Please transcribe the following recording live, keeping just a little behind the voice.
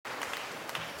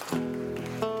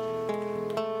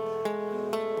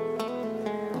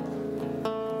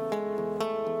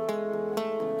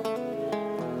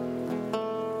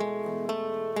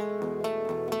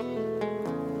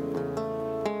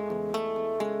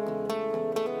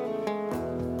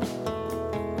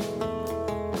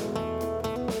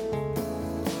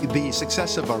The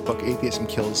success of our book, Atheism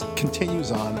Kills,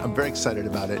 continues on. I'm very excited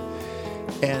about it.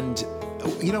 And,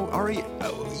 Ari,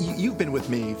 you've been with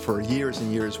me for years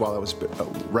and years while I was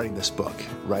writing this book,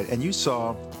 right? And you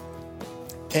saw,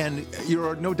 and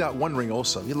you're no doubt wondering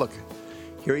also, look,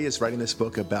 here he is writing this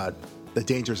book about the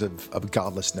dangers of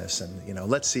godlessness, and,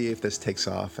 let's see if this takes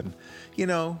off. And,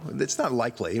 it's not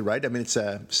likely, right? I mean, it's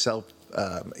a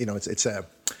it's a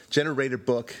generated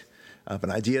book of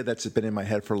an idea that's been in my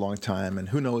head for a long time, and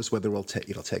who knows whether it'll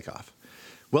take off.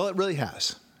 Well, it really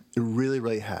has. It really,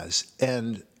 really has.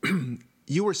 And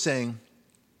you were saying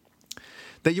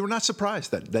that you were not surprised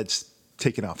that that's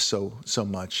taken off so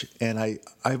much. And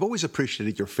I've always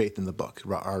appreciated your faith in the book,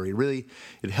 Ari. Really,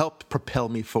 it helped propel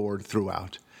me forward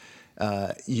throughout.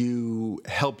 You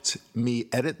helped me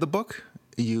edit the book.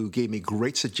 You gave me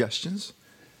great suggestions.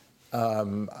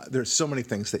 There's so many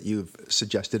things that you've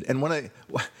suggested. And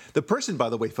the person, by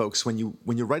the way, folks, when you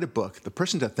write a book, the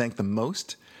person to thank the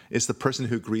most is the person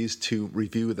who agrees to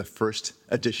review the first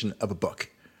edition of a book.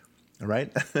 All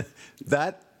right?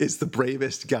 That is the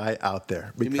bravest guy out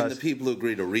there. You mean the people who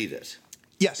agree to read it?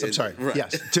 Yes, I'm sorry. Right.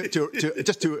 Yes,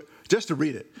 just to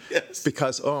read it. Yes.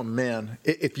 Because, oh man,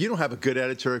 if you don't have a good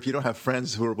editor, if you don't have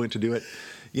friends who are willing to do it,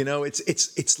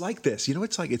 it's like this.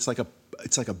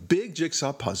 It's like a big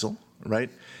jigsaw puzzle, right?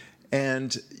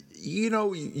 And you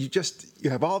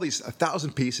have all these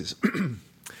 1,000 pieces.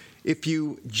 If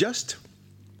you just,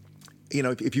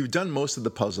 if you've done most of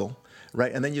the puzzle,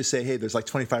 right, and then you say, hey, there's like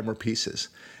 25 more pieces,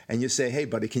 and you say, hey,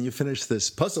 buddy, can you finish this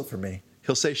puzzle for me?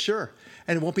 He'll say, sure.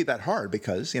 And it won't be that hard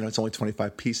because, it's only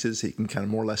 25 pieces. He can kind of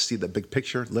more or less see the big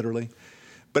picture, literally.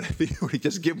 But if you were to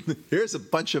just give him, here's a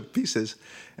bunch of pieces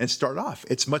and start off,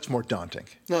 it's much more daunting.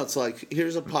 No, it's like,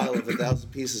 here's a pile of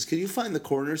 1,000 pieces. Can you find the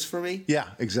corners for me? Yeah,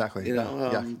 exactly.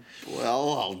 Well,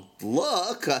 I'll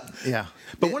look. Yeah.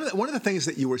 But one of the things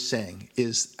that you were saying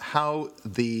is how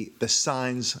the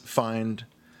signs find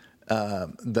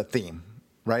the theme,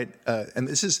 right? And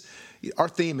this is, our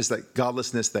theme is that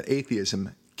godlessness, that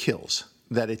atheism kills,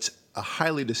 that it's a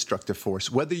highly destructive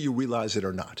force, whether you realize it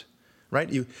or not, right?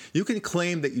 You can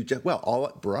claim that you just,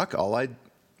 all I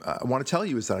want to tell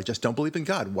you is that I just don't believe in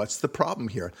God. What's the problem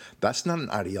here? That's not an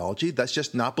ideology. That's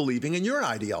just not believing in your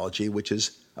ideology, which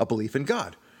is a belief in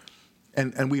God.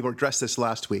 And we've addressed this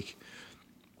last week.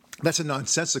 That's a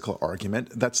nonsensical argument.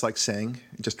 That's like saying,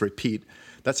 just to repeat,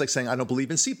 that's like saying I don't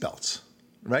believe in seatbelts,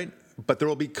 right? But there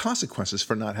will be consequences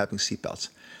for not having seatbelts.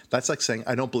 That's like saying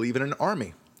I don't believe in an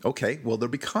army. Okay, well,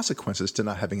 there'll be consequences to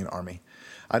not having an army.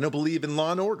 I don't believe in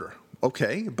law and order.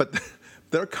 Okay, but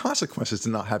there are consequences to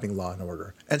not having law and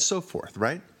order, and so forth,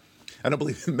 right? I don't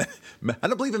believe in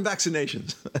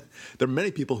vaccinations. There are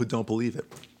many people who don't believe it,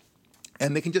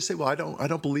 and they can just say, "Well, I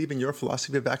don't believe in your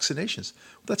philosophy of vaccinations."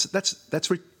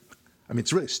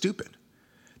 It's really stupid.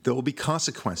 There will be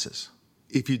consequences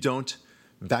if you don't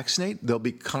vaccinate. There'll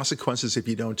be consequences if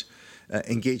you don't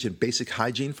engage in basic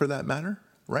hygiene, for that matter,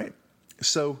 right?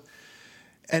 So,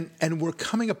 and we're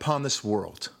coming upon this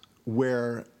world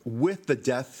where, with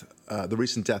the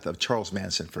recent death of Charles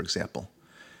Manson, for example,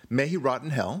 may he rot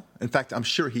in hell. In fact, I'm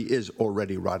sure he is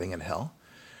already rotting in hell.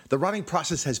 The rotting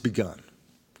process has begun,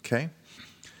 okay?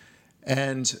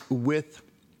 And with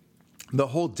the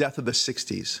whole death of the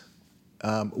 60s,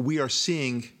 we are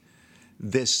seeing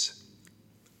this,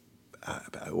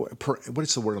 what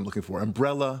is the word I'm looking for?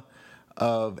 Umbrella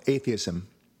of atheism,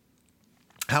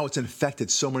 how it's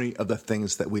infected so many of the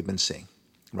things that we've been seeing,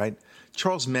 right?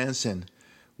 Charles Manson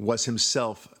was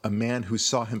himself a man who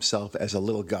saw himself as a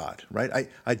little god, right?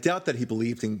 I doubt that he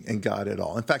believed in God at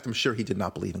all. In fact, I'm sure he did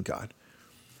not believe in God.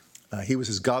 He was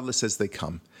as godless as they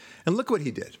come. And look what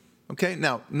he did, okay?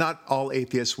 Now, not all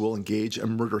atheists will engage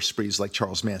in murder sprees like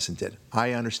Charles Manson did.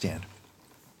 I understand.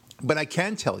 But I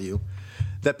can tell you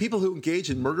that people who engage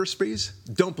in murder sprees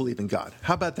don't believe in God.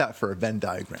 How about that for a Venn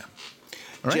diagram?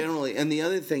 Right? Generally, and the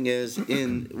other thing is,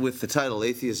 with the title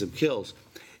Atheism Kills,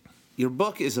 your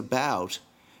book is about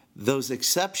those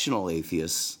exceptional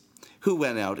atheists who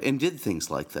went out and did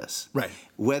things like this. Right.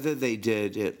 Whether they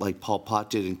did it like Pol Pot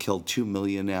did and killed 2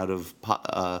 million out of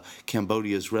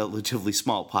Cambodia's relatively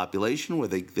small population, where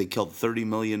they killed 30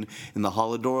 million in the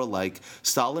Holodomor like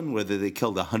Stalin, whether they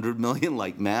killed 100 million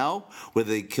like Mao, whether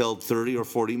they killed 30 or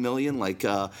 40 million like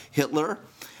Hitler,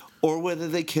 or whether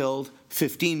they killed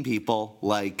 15 people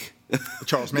like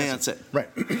Charles Manson. Right.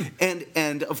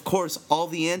 And of course, all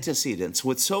the antecedents.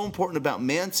 What's so important about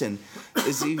Manson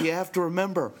is you have to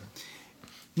remember,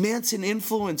 Manson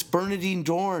influenced Bernardine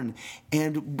Dorn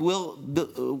and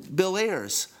Bill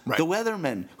Ayers, right, the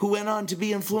weathermen, who went on to be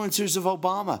influencers of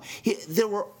Obama. There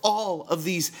were all of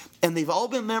these, and they've all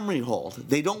been memory holed.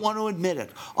 They don't want to admit it.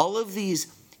 All of these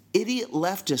idiot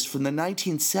leftists from the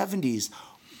 1970s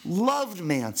loved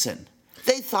Manson.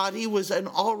 They thought he was an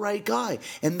all right guy.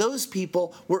 And those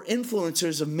people were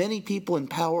influencers of many people in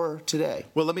power today.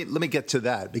 Well, let me get to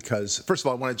that, because, first of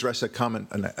all, I want to address a comment,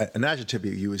 an adjective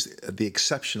you used, the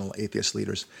exceptional atheist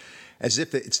leaders, as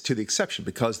if it's to the exception,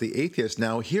 because the atheists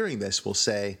now hearing this will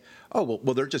say, oh,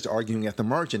 well, they're just arguing at the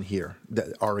margin here,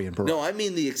 Ari and Barak. No, I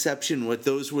mean the exception.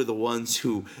 Those were the ones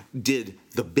who did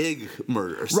the big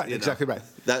murders. Right, exactly right.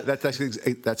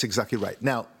 That's exactly right.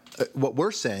 Now, what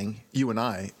we're saying, you and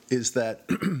I, is that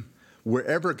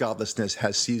wherever godlessness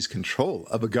has seized control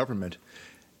of a government,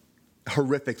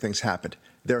 horrific things happened.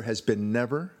 There's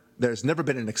never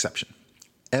been an exception,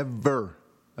 ever.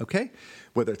 Okay,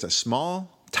 whether it's a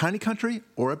small, tiny country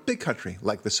or a big country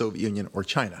like the Soviet Union or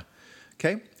China.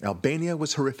 Okay, Albania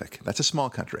was horrific. That's a small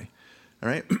country. All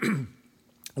right.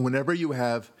 Whenever you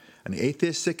have an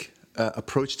atheistic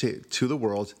approach to the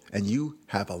world and you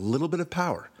have a little bit of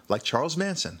power, like Charles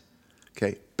Manson,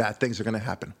 okay, bad things are going to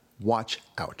happen. Watch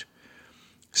out.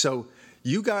 So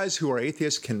you guys who are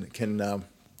atheists can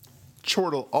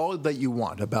chortle all that you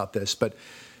want about this, but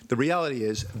the reality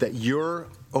is that your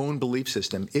own belief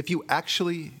system, if you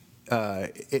actually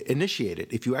initiate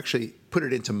it, if you actually put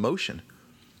it into motion,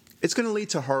 it's going to lead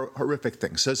to horrific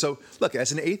things. So look,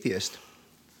 as an atheist,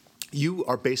 you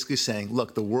are basically saying,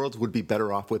 look, the world would be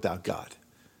better off without God.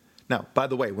 Now, by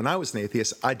the way, when I was an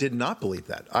atheist, I did not believe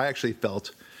that. I actually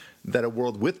felt that a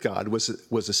world with God was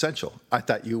essential. I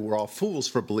thought you were all fools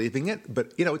for believing it,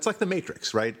 but it's like the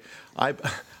Matrix, right?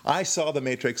 I saw the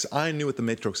Matrix. I knew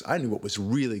what was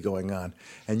really going on,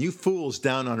 and you fools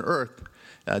down on Earth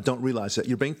don't realize that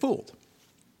you're being fooled.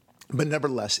 But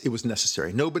nevertheless, it was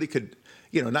necessary. Nobody could,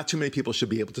 not too many people should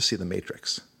be able to see the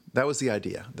Matrix. That was the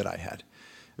idea that I had.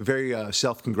 Very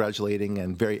self-congratulating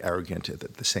and very arrogant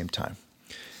at the same time.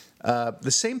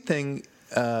 The same thing,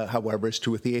 however, is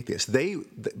true with the atheists.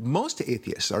 Most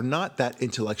atheists are not that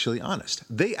intellectually honest.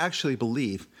 They actually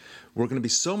believe we're going to be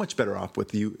so much better off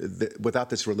without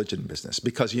this religion business.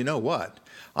 Because you know what?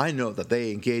 I know that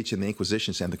they engaged in the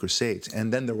Inquisitions and the Crusades,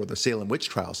 and then there were the Salem witch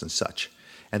trials and such.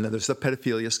 And then there's the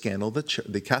pedophilia scandal,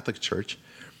 the Catholic Church,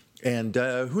 and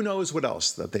who knows what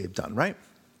else that they've done, right?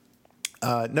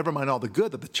 Never mind all the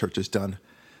good that the church has done.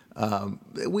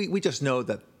 We just know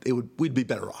that we'd be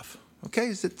better off.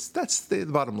 Okay, that's the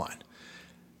bottom line.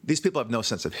 These people have no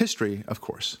sense of history, of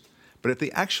course, but if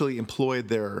they actually employed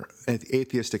their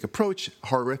atheistic approach,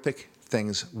 horrific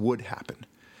things would happen.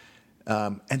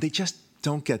 And they just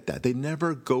don't get that. They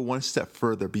never go one step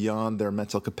further beyond their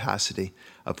mental capacity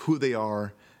of who they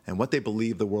are and what they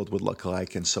believe the world would look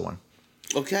like, and so on.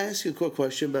 Well, can I ask you a quick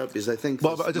question about, because I think...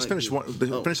 Well, I'll just finish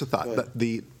the thought.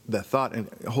 The thought, and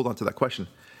hold on to that question.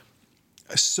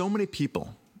 So many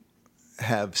people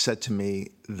have said to me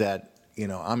that,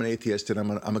 I'm an atheist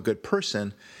and I'm a good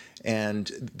person, and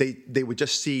they would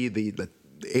just see the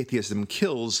Atheism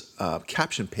Kills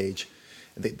caption page.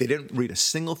 They didn't read a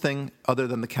single thing other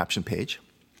than the caption page,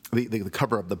 the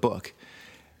cover of the book.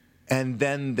 And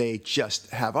then they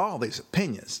just have all these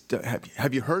opinions.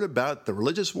 Have you heard about the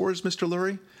religious wars, Mr.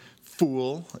 Lurie?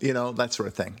 Fool, that sort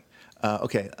of thing.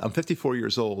 Okay, I'm 54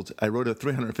 years old. I wrote a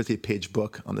 350-page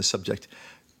book on the subject.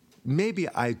 Maybe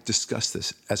I discussed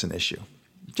this as an issue.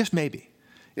 Just maybe.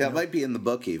 Yeah, it might be in the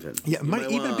book even. Yeah, it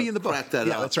might even be in the book. Crack that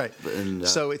up. That's right. And,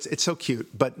 so it's so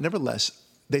cute. But nevertheless,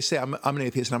 they say I'm an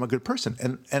atheist and I'm a good person.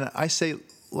 And I say,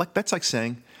 that's like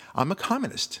saying I'm a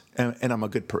communist and I'm a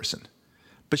good person.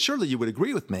 But surely you would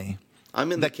agree with me.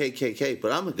 I'm in the KKK,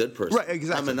 but I'm a good person. Right,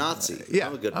 exactly. I'm a Nazi. Yeah,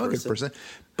 I'm a good person.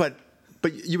 But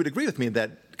you would agree with me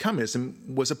that communism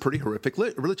was a pretty horrific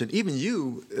religion. Even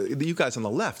you guys on the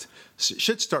left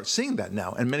should start seeing that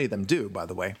now, and many of them do, by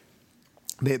the way.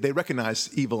 They recognize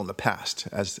evil in the past,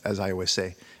 as I always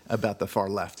say about the far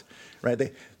left,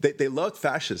 right? They loved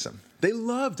fascism. They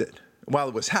loved it while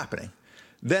it was happening.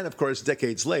 Then, of course,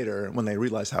 decades later, when they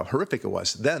realized how horrific it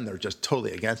was, then they're just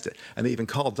totally against it. And they even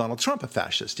called Donald Trump a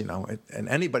fascist, and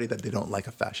anybody that they don't like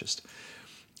a fascist.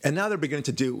 And now they're beginning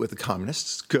to do it with the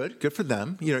communists. Good for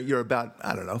them. You're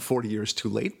about, 40 years too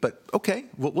late, but okay,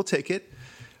 we'll take it.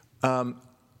 And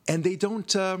they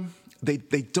don't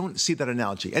see that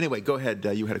analogy. Anyway, go ahead.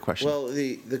 You had a question. Well,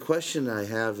 the question I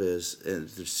have is,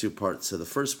 there's two parts. So the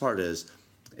first part is,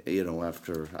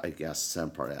 after I guess the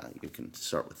second part, you can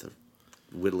start with the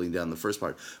whittling down the first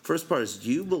part. First part is,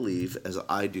 do you believe, as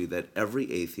I do, that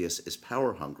every atheist is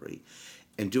power hungry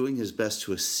and doing his best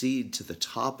to accede to the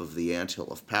top of the anthill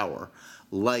of power,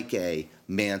 like a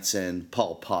Manson,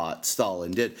 Pol Pot,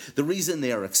 Stalin did? The reason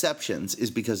they are exceptions is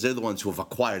because they're the ones who have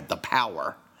acquired the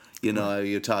power. You know,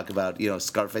 you talk about,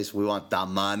 Scarface, we want the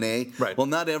money. Right. Well,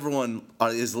 not everyone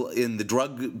is in the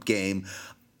drug game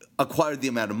acquired the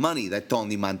amount of money that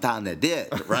Tony Montana did,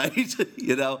 right?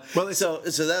 Well, so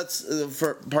that's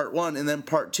for part one. And then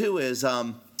part two is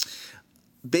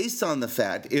based on the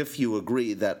fact, if you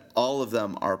agree that all of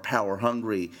them are power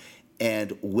hungry,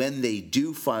 and when they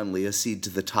do finally accede to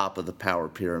the top of the power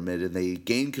pyramid and they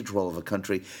gain control of a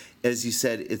country, as you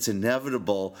said, it's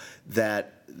inevitable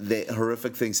that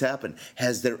horrific things happen.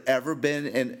 Has there ever been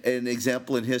an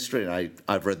example in history, and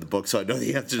I've read the book, so I know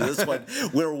the answer to this one,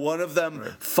 where one of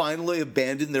them finally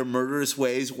abandoned their murderous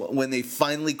ways when they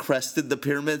finally crested the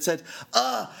pyramid and said,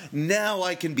 now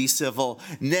I can be civil,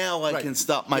 now I can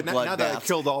stop my bloodbath. Now that I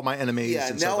killed all my enemies.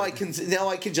 Yeah, now I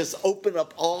can just open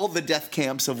up all the death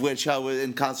camps of which I was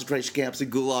in, concentration camps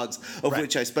and gulags of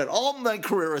which I spent all my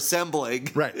career assembling.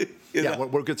 Right.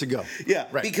 We're good to go. Yeah,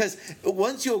 right. Because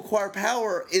once you acquire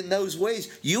power in those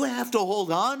ways, you have to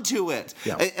hold on to it.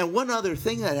 Yeah. And one other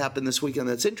thing that happened this weekend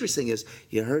that's interesting is,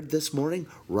 you heard this morning,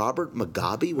 Robert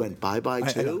Mugabe went bye-bye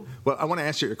too? Well, I want to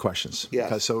answer your questions.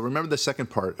 Yeah. So remember the second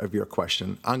part of your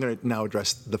question. I'm going to now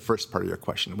address the first part of your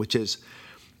question, which is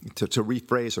to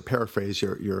rephrase or paraphrase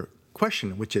your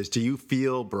question, which is, do you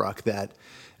feel, Barak, that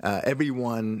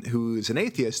everyone who's an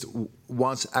atheist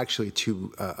wants actually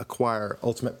to acquire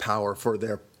ultimate power for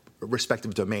their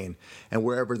respective domain, and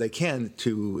wherever they can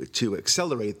to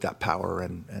accelerate that power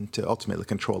and to ultimately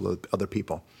control other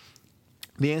people?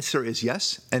 The answer is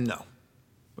yes and no.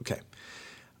 Okay.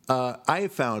 I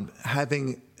have found,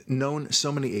 having known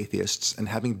so many atheists and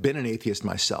having been an atheist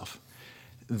myself,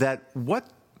 that what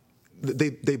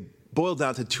they boil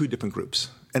down to two different groups,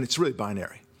 and it's really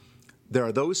binary. There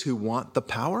are those who want the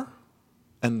power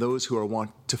and those who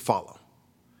want to follow.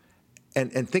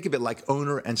 And think of it like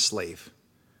owner and slave,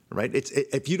 right?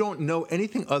 If you don't know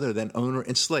anything other than owner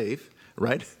and slave,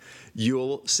 right,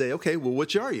 you'll say, okay, well,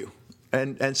 which are you?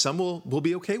 And some will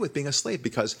be okay with being a slave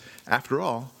because, after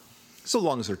all, so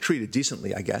long as they're treated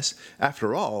decently, I guess,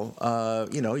 after all,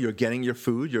 you're getting your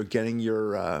food, you're getting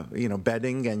your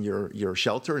bedding and your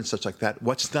shelter and such like that.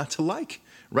 What's not to like,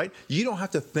 right? You don't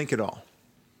have to think at all.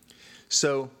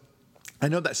 So I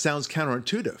know that sounds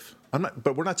counterintuitive,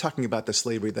 but we're not talking about the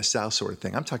slavery, the South sort of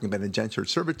thing. I'm talking about indentured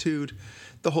servitude,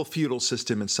 the whole feudal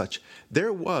system and such.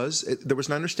 There was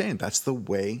an understanding. That's the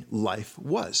way life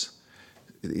was.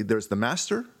 There's the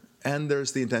master and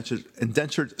there's the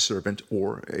indentured servant,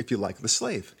 or, if you like, the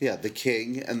slave. Yeah, the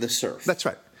king and the serf. That's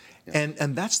right. Yeah.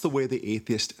 And that's the way the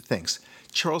atheist thinks.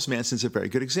 Charles Manson's a very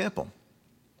good example.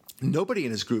 Nobody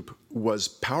in his group was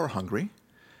power hungry.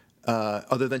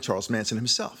 Other than Charles Manson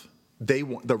himself. The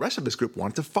rest of his group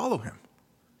wanted to follow him.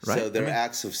 Right? So their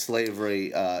acts of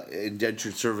slavery,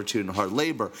 indentured servitude, and hard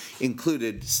labor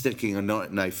included sticking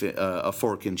a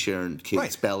fork in Sharon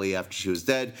King's belly after she was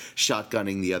dead,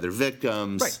 shotgunning the other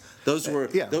victims. Right. Those were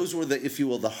the, if you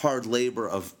will, the hard labor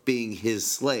of being his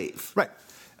slave. Right.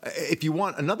 If you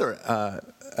want another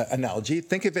analogy,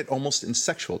 think of it almost in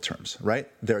sexual terms. Right.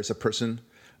 There's a person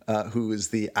who is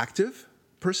the active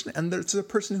person, and there's a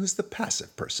person who's the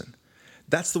passive person.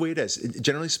 That's the way it is.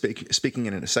 Generally speaking,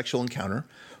 in a sexual encounter,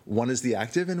 one is the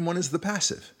active and one is the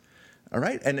passive. All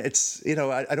right, and it's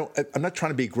I'm not trying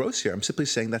to be gross here. I'm simply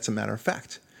saying that's a matter of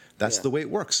fact. That's the way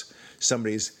it works.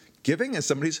 Somebody's giving and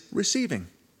somebody's receiving.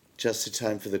 Just in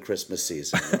time for the Christmas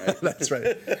season, right? That's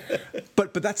right.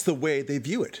 But that's the way they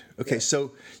view it. Okay,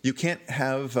 so you can't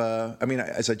have.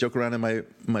 As I joke around in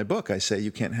my book, I say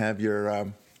you can't have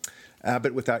your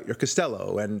Abbott without your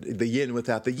Costello, and the yin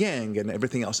without the yang, and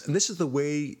everything else. And this is the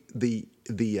way the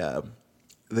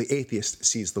atheist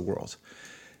sees the world.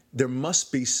 There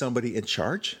must be somebody in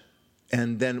charge,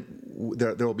 and then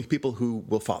there will be people who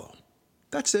will follow.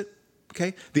 That's it.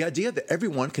 Okay. The idea that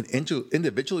everyone can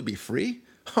individually be free.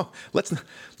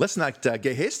 Let's not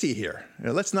get hasty here.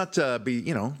 Let's not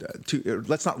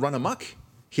let's not run amok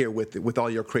here with all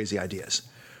your crazy ideas.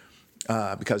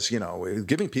 Because,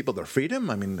 giving people their freedom,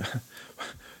 I mean,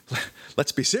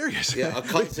 let's be serious. Yeah, a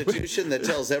constitution that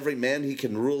tells every man he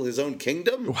can rule his own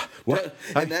kingdom? What?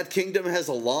 And that kingdom has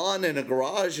a lawn and a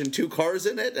garage and 2 cars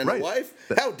in it and a wife?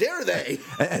 How dare they?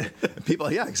 And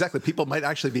people, yeah, exactly. People might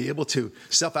actually be able to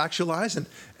self-actualize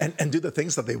and do the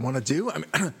things that they want to do. I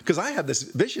mean, because I have this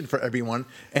vision for everyone,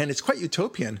 and it's quite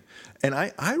utopian. And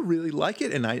I really like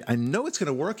it, and I know it's going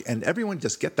to work. And everyone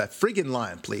just get that friggin'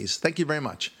 line, please. Thank you very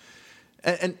much.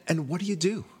 And what do you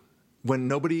do when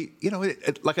nobody,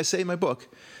 like I say in my book,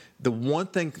 the one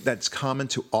thing that's common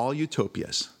to all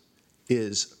utopias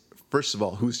is, first of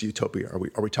all, whose utopia are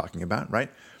we talking about,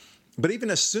 right? But even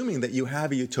assuming that you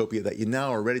have a utopia that you now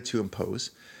are ready to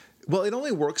impose, well, it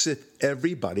only works if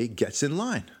everybody gets in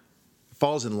line.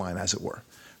 falls in line, as it were,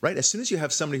 right? As soon as you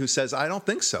have somebody who says, I don't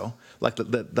think so, like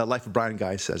the Life of Brian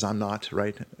guy says, I'm not,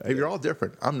 right? You're all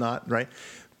different. I'm not, right?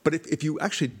 But if you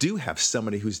actually do have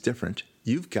somebody who's different,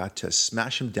 you've got to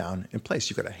smash them down in place.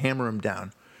 You've got to hammer them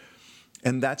down.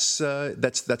 And that's a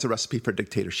recipe for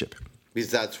dictatorship. Because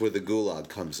that's where the gulag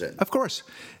comes in. Of course.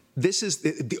 This is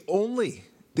the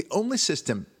only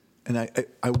system, and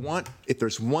I want, if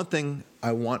there's one thing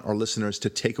I want our listeners to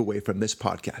take away from this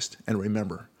podcast and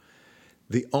remember,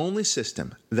 the only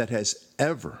system that has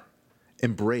ever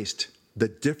embraced the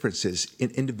differences in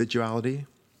individuality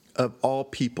of all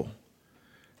people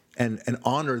and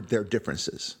honored their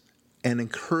differences and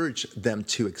encouraged them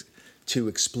to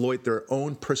exploit their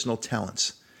own personal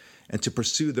talents and to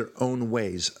pursue their own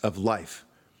ways of life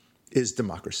is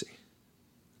democracy.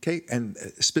 Okay? And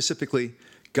specifically,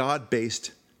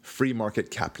 God-based free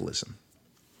market capitalism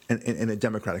in a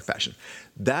democratic fashion.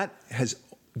 That has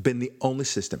been the only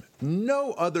system.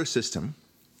 No other system,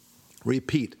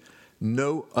 repeat,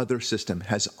 no other system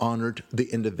has honored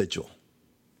the individual.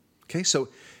 Okay? So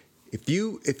if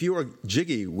you are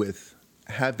jiggy with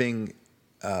having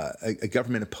a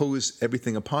government impose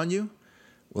everything upon you,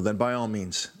 well, then by all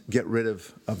means, get rid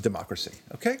of democracy,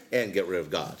 okay? And get rid of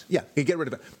God. Yeah, and get rid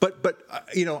of it. But I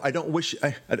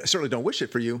certainly don't wish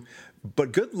it for you,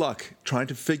 but good luck trying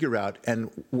to figure out,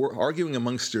 and we're arguing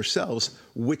amongst yourselves,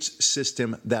 which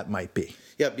system that might be.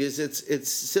 Yeah, because it's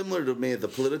similar to many of the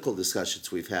political discussions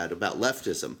we've had about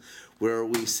leftism, where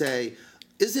we say,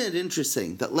 isn't it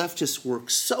interesting that leftists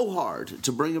work so hard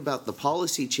to bring about the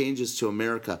policy changes to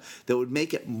America that would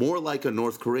make it more like a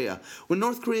North Korea, when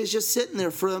North Korea is just sitting there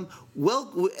for them,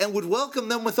 and would welcome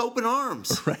them with open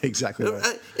arms? Right, exactly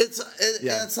right.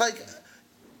 It's like,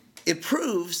 it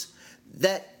proves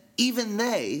that even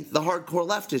the hardcore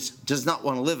leftists, does not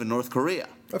want to live in North Korea.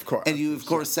 Of course. And you, of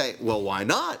course, say, well, why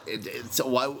not? So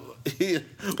why?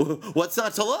 What's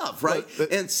not to love, right?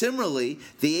 And similarly,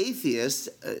 the atheists,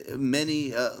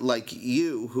 many like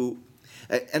you, who,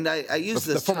 and I use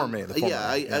this the former me,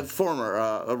 a former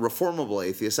a reformable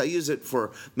atheist. I use it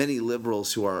for many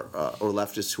liberals who are or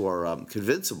leftists who are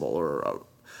convincible, or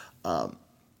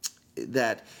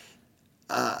that.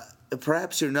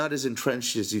 Perhaps you're not as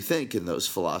entrenched as you think in those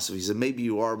philosophies, and maybe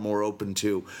you are more open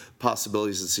to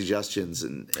possibilities and suggestions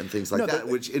and things like that,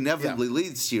 which inevitably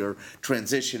leads to your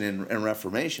transition and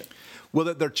reformation.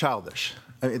 Well, they're childish.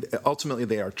 I mean, ultimately,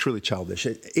 they are truly childish.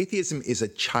 Atheism is a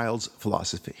child's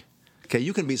philosophy. Okay,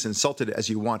 you can be as insulted as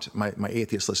you want, my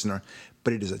atheist listener,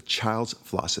 but it is a child's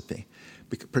philosophy,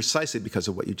 precisely because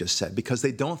of what you just said, because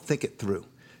they don't think it through.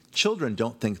 Children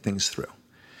don't think things through.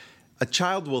 A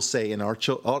child will say, in our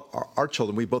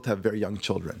children, we both have very young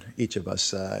children, each of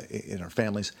us in our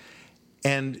families,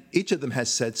 and each of them has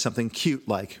said something cute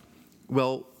like,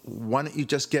 well, why don't you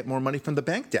just get more money from the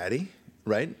bank, Daddy,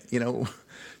 right? He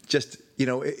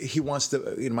wants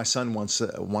to, my son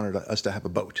wanted us to have a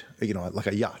boat, like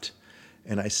a yacht.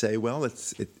 And I say, well,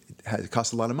 it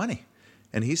costs a lot of money.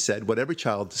 And he said, what every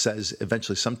child says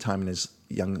eventually sometime in his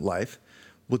young life,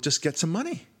 we'll just get some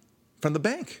money from the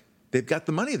bank. They've got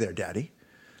the money there, Daddy.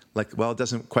 Like, well, it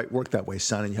doesn't quite work that way,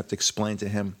 son, and you have to explain to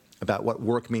him about what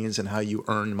work means and how you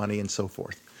earn money and so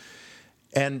forth.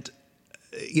 And,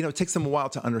 it takes them a while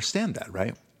to understand that,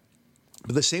 right?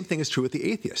 But the same thing is true with the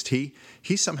atheist. He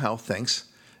somehow thinks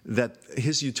that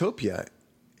his utopia,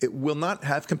 it will not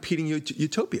have competing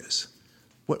utopias.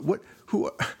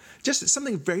 Just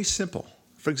something very simple.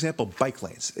 For example, bike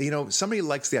lanes. Somebody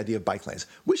likes the idea of bike lanes.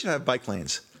 We should have bike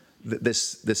lanes,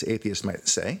 this atheist might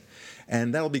say,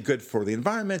 and that'll be good for the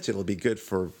environment. It'll be good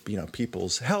for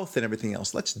people's health and everything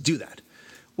else. Let's do that.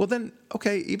 Well, then,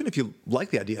 okay, even if you like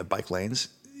the idea of bike lanes,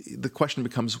 the question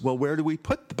becomes, well, where do we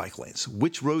put the bike lanes?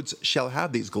 Which roads shall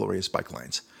have these glorious bike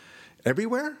lanes?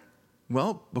 Everywhere?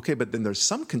 Well, okay, but then there's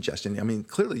some congestion. I mean,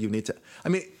 clearly you need to. I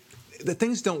mean, the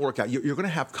things don't work out. You're going to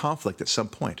have conflict at some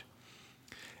point,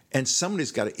 and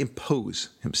somebody's got to impose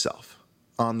himself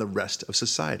on the rest of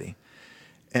society.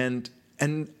 And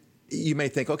you may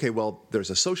think, okay, well, there's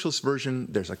a socialist version,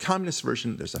 there's a communist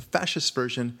version, there's a fascist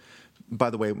version, by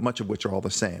the way, much of which are all the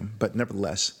same, but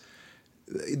nevertheless,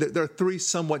 there are three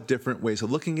somewhat different ways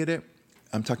of looking at it.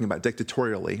 I'm talking about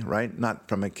dictatorially, right? Not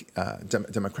from a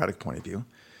democratic point of view.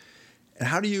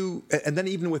 And then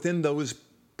even within those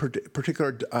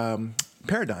particular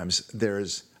paradigms,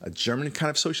 there's a German kind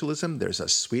of socialism, there's a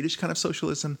Swedish kind of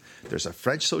socialism, there's a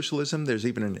French socialism, there's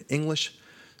even an English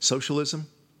socialism.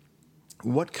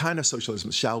 What kind of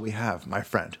socialism shall we have, my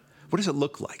friend? What does it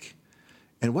look like?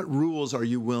 And what rules are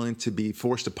you willing to be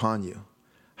forced upon you?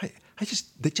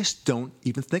 they just don't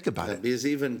even think about it. Because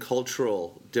even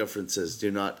cultural differences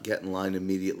do not get in line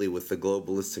immediately with the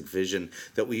globalistic vision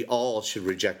that we all should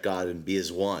reject God and be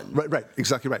as one. Right,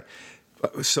 exactly right.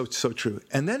 So true.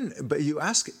 And then, but you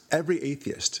ask every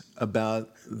atheist about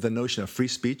the notion of free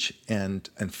speech and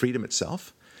freedom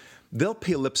itself, they'll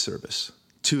pay lip service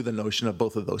to the notion of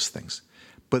both of those things,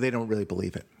 but they don't really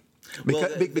believe it.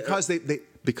 Because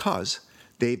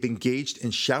they've engaged in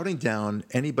shouting down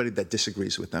anybody that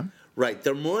disagrees with them. Right.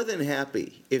 They're more than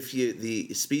happy if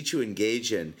the speech you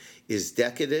engage in is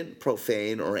decadent,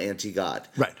 profane, or anti-God.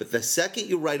 Right. But the second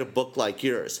you write a book like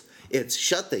yours, it's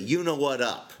shut the you-know-what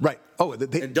up. Right. Oh,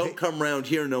 and don't come around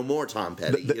here no more, Tom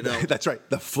Petty. That's right.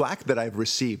 The flack that I've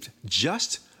received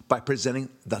just by presenting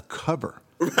the cover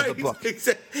of the book.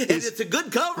 Exactly. And it's a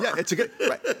good cover. Yeah, it's a good.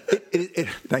 Right.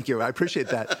 Thank you. I appreciate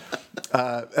that.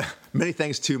 Many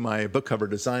thanks to my book cover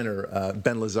designer,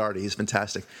 Ben Lizardi. He's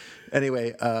fantastic.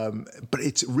 Anyway, but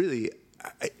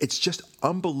it's just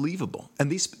unbelievable.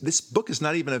 And this book is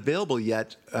not even available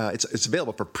yet. It's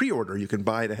available for pre-order. You can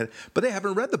buy it ahead, but they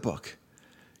haven't read the book.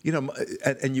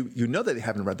 And you know that they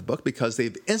haven't read the book because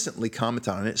they've instantly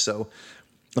commented on it. So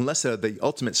unless they're the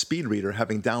ultimate speed reader,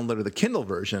 having downloaded the Kindle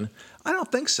version, I don't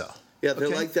think so. Yeah, they're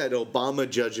like that Obama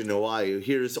judge in Hawaii who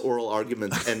hears oral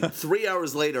arguments, and 3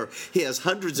 hours later, he has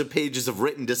hundreds of pages of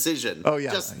written decision. Oh,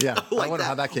 yeah. I wonder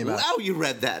how that came out. Wow, you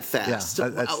read that fast. Yeah,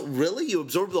 wow, really? You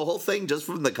absorbed the whole thing just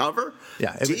from the cover?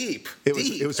 Yeah. Deep. It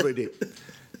was really deep.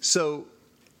 So,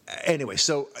 anyway,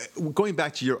 going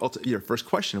back to your first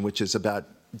question, which is about,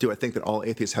 do I think that all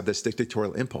atheists have this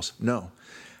dictatorial impulse? No.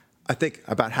 I think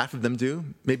about half of them do,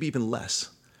 maybe even less.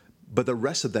 But the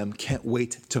rest of them can't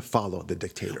wait to follow the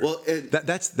dictator. Well,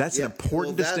 that's an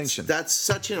important distinction. That's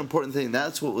such an important thing.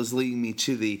 That's what was leading me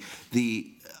to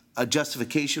the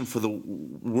justification for the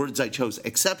words I chose,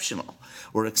 exceptional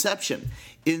or exception,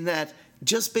 in that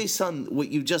just based on what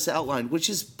you just outlined, which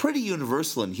is pretty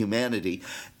universal in humanity,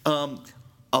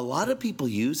 a lot of people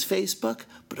use Facebook,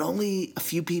 but only a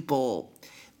few people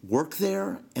work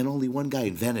there, and only one guy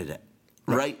invented it.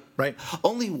 Right.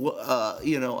 Only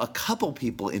a couple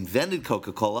people invented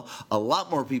Coca-Cola. A lot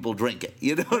more people drink it.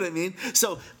 You know what I mean?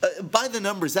 So by the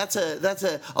numbers, that's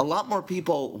a lot more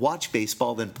people watch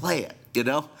baseball than play it.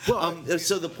 Well,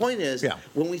 so the point is,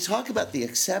 when we talk about the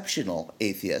exceptional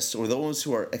atheists or those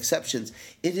who are exceptions,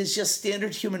 it is just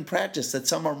standard human practice that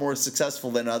some are more successful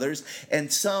than others,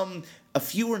 and a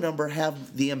fewer number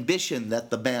have the ambition that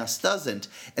the mass doesn't,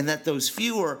 and that those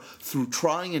fewer, through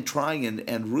trying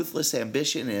and ruthless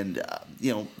ambition and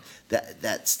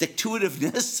that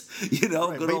stick-to-itiveness, good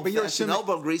old-fashioned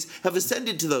elbow grease, have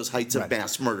ascended to those heights of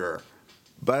mass murder.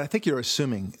 But I think you're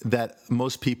assuming that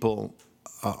most people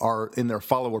are in their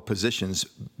follower positions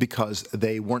because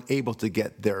they weren't able to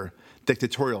get their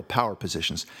dictatorial power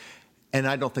positions. And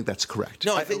I don't think that's correct.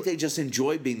 No, I think they just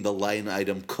enjoy being the line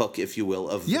item cook, if you will,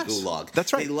 of the gulag.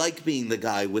 That's right. They like being the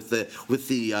guy with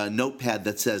the notepad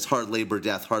that says hard labor,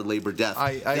 death, hard labor, death.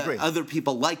 I agree. Other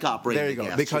people like operating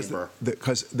the gas chamber.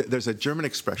 Because there's a German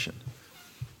expression,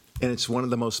 and it's one of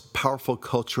the most powerful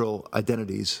cultural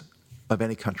identities of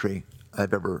any country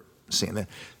I've ever seen.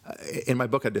 In my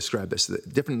book, I describe this.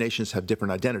 Different nations have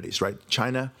different identities, right?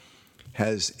 China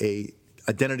has a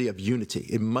identity of unity.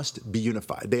 It must be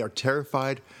unified. They are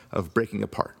terrified of breaking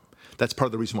apart. That's part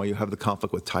of the reason why you have the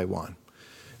conflict with Taiwan.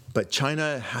 But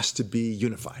China has to be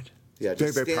unified. Yeah,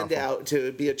 to stand out,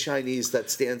 to be a Chinese that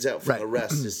stands out from the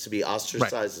rest is to be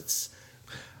ostracized.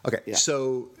 Okay,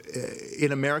 so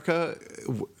in America,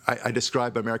 I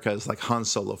describe America as like Han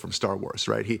Solo from Star Wars,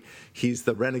 right? He's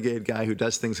the renegade guy who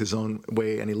does things his own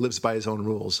way and he lives by his own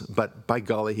rules. But by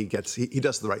golly, he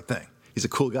does the right thing. He's a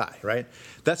cool guy, right?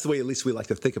 That's the way at least we like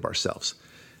to think of ourselves.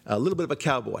 A little bit of a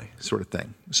cowboy sort of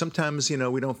thing. Sometimes,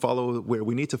 we don't follow where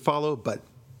we need to follow, but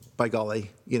by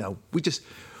golly,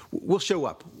 we'll show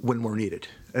up when we're needed.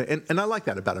 And I like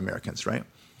that about Americans, right?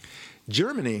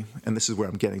 Germany, and this is where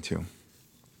I'm getting to,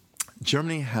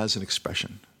 Germany has an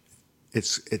expression. It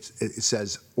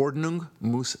says, Ordnung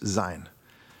muss sein,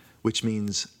 which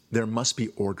means there must be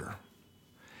order.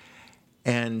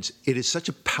 And it is such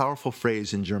a powerful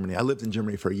phrase in Germany. I lived in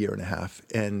Germany for a year and a half,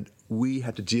 and we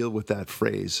had to deal with that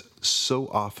phrase so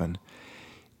often.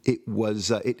 It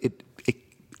was, I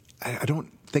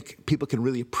don't think people can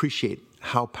really appreciate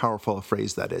how powerful a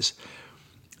phrase that is.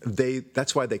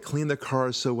 That's why they clean their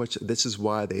cars so much. This is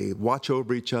why they watch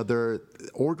over each other.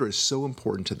 Order is so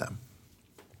important to them,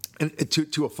 and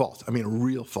to a fault. I mean, a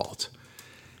real fault.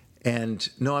 And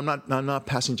no, I'm not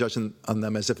passing judgment on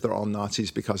them as if they're all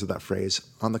Nazis because of that phrase.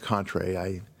 On the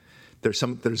contrary,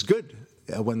 there's good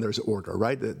when there's order,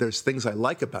 right? There's things I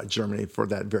like about Germany for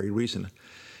that very reason.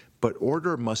 but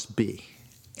order must be.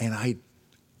 And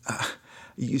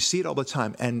you see it all the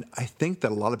time. And I think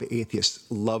that a lot of atheists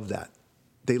love that.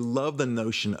 They love the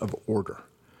notion of order.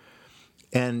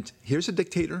 And here's a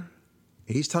dictator.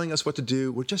 He's telling us what to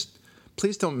do.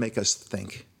 Please don't make us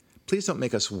think. Please don't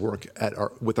make us work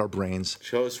with our brains.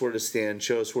 Show us where to stand.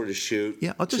 Show us where to shoot.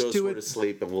 Yeah, I'll just show us do where it. to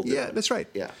sleep, and we'll do it. Yeah, that's right.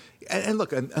 Yeah. And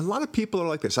look, a lot of people are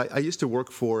like this. I used to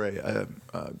work for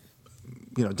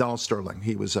Donald Sterling.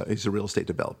 He's a real estate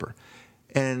developer,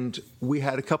 and we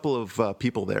had a couple of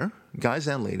people there, guys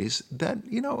and ladies, that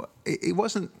it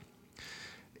wasn't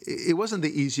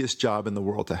the easiest job in the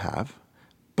world to have,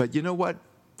 but you know what?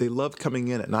 They loved coming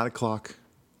in at 9 o'clock,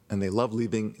 and they loved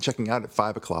checking out at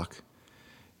 5 o'clock.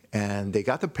 And they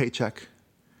got the paycheck,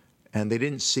 and they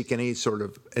didn't seek any sort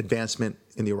of advancement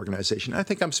in the organization. I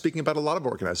think I'm speaking about a lot of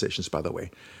organizations, by the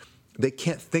way. They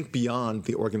can't think beyond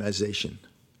the organization.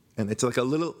 And it's like a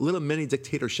little mini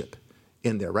dictatorship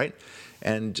in there, right?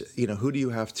 And, who do you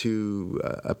have to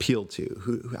appeal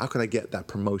to? How can I get that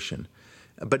promotion?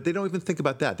 But they don't even think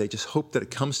about that. They just hope that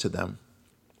it comes to them.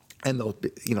 And they'll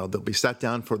be sat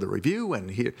down for the review, and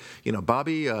here,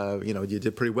 Bobby, you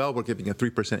did pretty well. We're giving a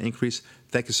 3% increase.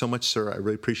 Thank you so much, sir. I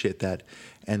really appreciate that.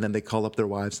 And then they call up their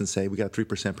wives and say, we got a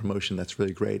 3% promotion. That's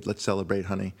really great. Let's celebrate,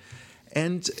 honey.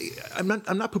 And I'm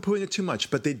not poo-pooing it too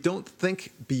much, but they don't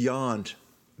think beyond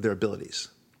their abilities.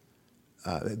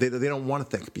 They don't want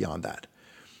to think beyond that.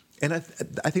 And I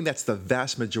think that's the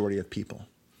vast majority of people.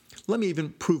 Let me even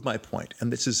prove my point,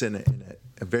 and this is in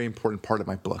a very important part of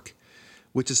my book,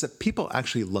 which is that people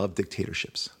actually love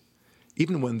dictatorships,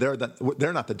 even when they're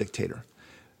not the dictator.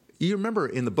 You remember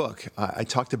in the book, I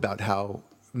talked about how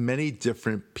many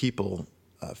different people,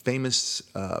 famous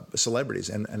celebrities,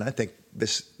 and I think they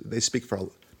speak for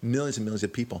millions and millions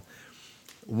of people,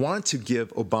 wanted to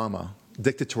give Obama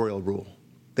dictatorial rule.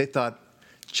 They thought,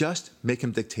 just make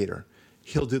him dictator.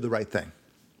 He'll do the right thing.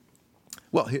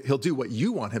 Well, he'll do what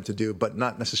you want him to do, but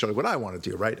not necessarily what I want to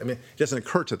do, right? I mean, it doesn't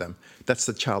occur to them. That's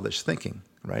the childish thinking,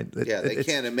 right? They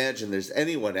can't imagine there's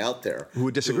anyone out there who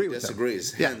would disagree with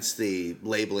disagrees. them. Hence the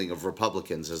labeling of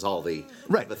Republicans as all the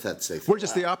epithets they throw We're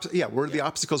just the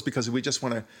obstacles because we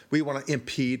want to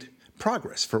impede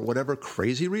progress for whatever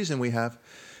crazy reason we have.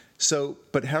 So,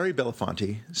 but Harry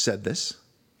Belafonte said this.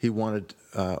 He wanted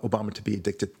Obama to be a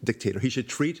dictator. He should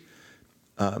treat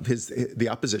the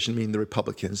opposition, meaning the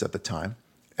Republicans at the time,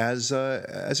 as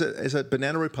a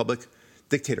banana republic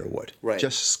dictator would. Right.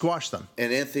 Just squash them.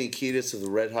 And Anthony Kiedis of the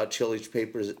Red Hot Chili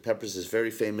Peppers is very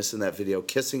famous in that video,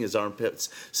 kissing his armpits,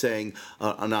 saying,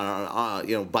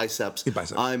 biceps.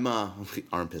 Biceps. I'm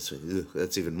armpits.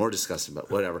 That's even more disgusting, but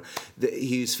whatever.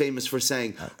 He's famous for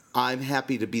saying, "I'm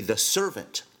happy to be the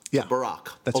servant of Barack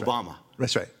Obama." Right.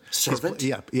 That's right. Servant?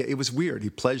 Yeah, it was weird. He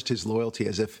pledged his loyalty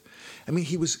as if,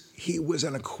 he was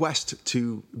on a quest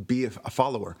to be a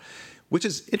follower, which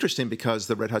is interesting because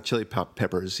the Red Hot Chili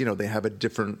Peppers, they have a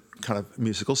different kind of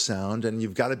musical sound, and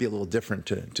you've got to be a little different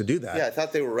to do that. Yeah, I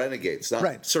thought they were renegades,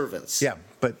 not servants. Yeah,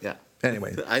 but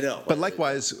anyway. I know. But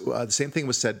likewise, the same thing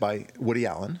was said by Woody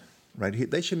Allen,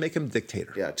 right? They should make him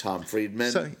dictator. Yeah, Tom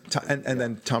Friedman. So,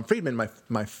 then Tom Friedman,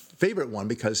 my favorite one,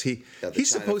 because he's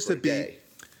supposed to be.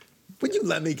 Would you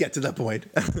let me get to that point?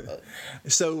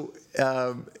 So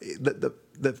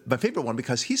my favorite one,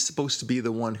 because he's supposed to be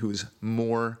the one who's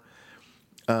more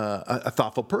a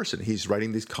thoughtful person. He's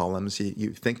writing these columns.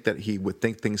 You think that he would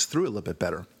think things through a little bit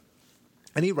better.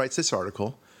 And he writes this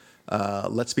article,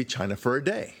 Let's Be China for a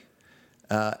Day.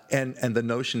 And the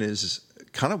notion is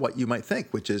kind of what you might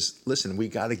think, which is, listen, we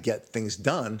got to get things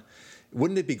done.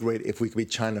 Wouldn't it be great if we could be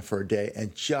China for a day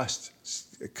and just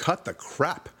cut the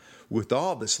crap with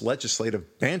all this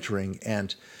legislative bantering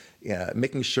and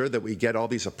making sure that we get all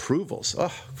these approvals? Oh,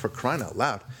 for crying out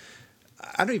loud.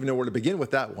 I don't even know where to begin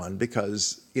with that one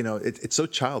because, it's so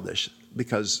childish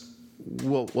because,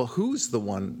 well, who's the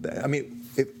one?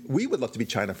 If we would love to be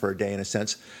China for a day in a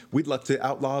sense. We'd love to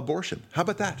outlaw abortion. How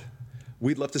about that?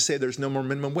 We'd love to say there's no more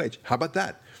minimum wage. How about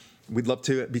that? We'd love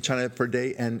to be China for a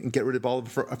day and get rid of all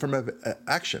of affirmative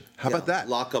action. How about that?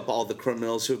 Lock up all the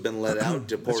criminals who've been let out,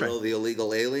 deport all the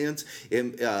illegal aliens,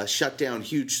 shut down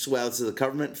huge swaths of the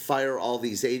government, fire all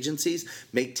these agencies,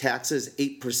 make taxes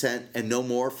 8% and no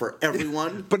more for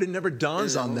everyone. But it never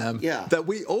dawns on them that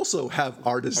we also have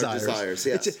our desires. Our desires,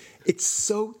 yes. It's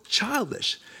so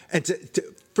childish. And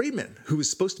to Friedman, who is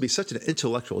supposed to be such an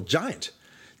intellectual giant,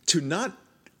 to not...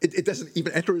 It doesn't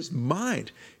even enter his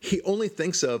mind. He only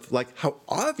thinks of how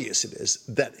obvious it is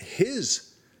that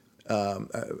his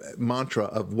mantra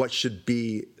of what should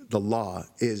be the law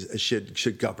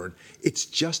should govern. It's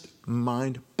just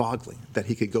mind-boggling that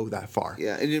he could go that far.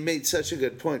 Yeah, and you made such a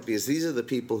good point, because these are the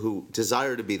people who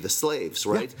desire to be the slaves,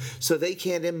 right? Yeah. So they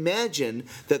can't imagine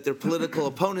that their political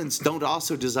opponents don't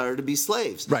also desire to be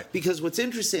slaves. Right. Because what's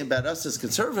interesting about us as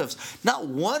conservatives, not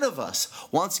one of us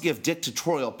wants to give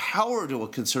dictatorial power to a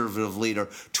conservative leader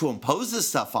to impose this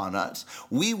stuff on us.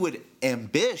 We would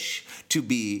ambish to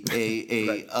be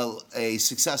Right. a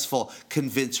successful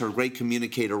convincer, great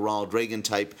communicator, Ronald Reagan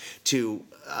type, to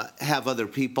have other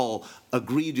people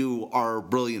agree to our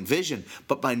brilliant vision,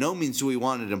 but by no means do we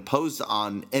want it imposed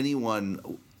on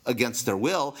anyone against their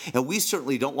will, and we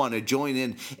certainly don't want to join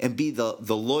in and be the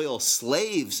loyal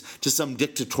slaves to some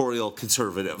dictatorial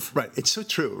conservative. Right. It's so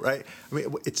true, right?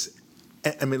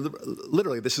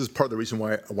 Literally, this is part of the reason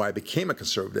why I became a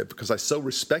conservative, because I so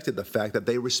respected the fact that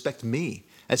they respect me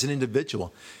as an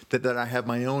individual, that I have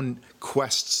my own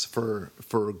quests for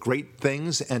great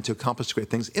things and to accomplish great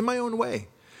things in my own way,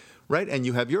 right? And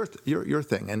you have your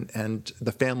thing, and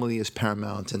the family is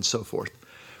paramount and so forth.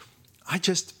 I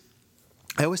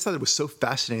always thought it was so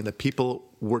fascinating that people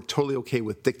were totally okay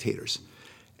with dictators.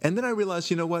 And then I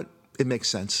realized, you know what? It makes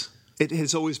sense. It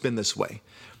has always been this way.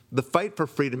 The fight for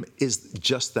freedom is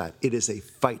just that. It is a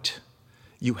fight.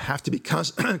 You have to be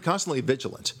constantly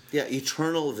vigilant. Yeah,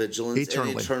 eternal vigilance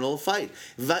and eternal fight.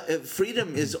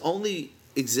 Freedom is only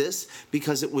exists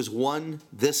because it was won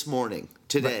this morning,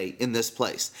 today, Right. in this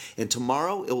place. And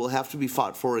tomorrow it will have to be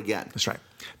fought for again. That's right.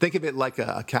 Think of it like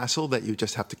a castle that you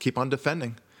just have to keep on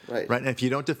defending. Right. And if you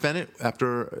don't defend it,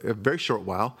 after a very short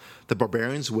while, the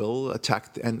barbarians will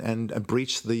attack and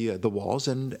breach the walls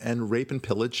and rape and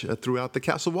pillage throughout the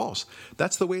castle walls.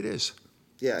 That's the way it is.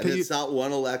 Yeah, and it's not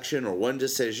one election or one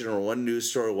decision or one news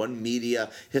story, one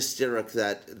media hysteric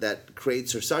that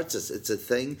creates or starts this. It's a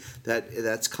thing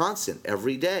that's constant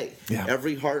every day, Yeah.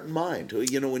 every heart and mind.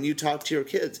 You know, when you talk to your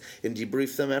kids and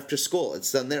debrief them after school,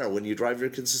 it's done there. When you drive your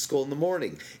kids to school in the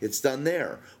morning, it's done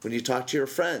there. When you talk to your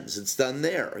friends, it's done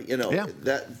there. You know, Yeah.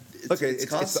 it's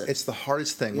constant. It's the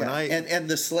hardest thing. Yeah. And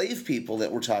the slave people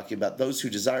that we're talking about, those who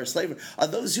desire slavery, are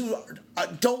those who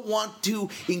don't want to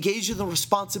engage in the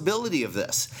responsibility of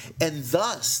this, and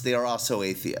thus they are also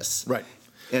atheists. Right.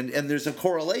 And there's a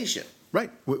correlation. Right.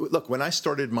 Look, when I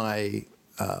started my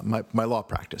law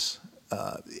practice,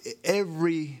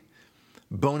 every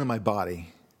bone in my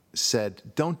body said,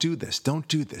 "Don't do this. Don't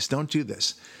do this. Don't do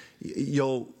this.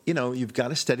 You've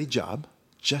got a steady job.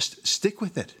 Just stick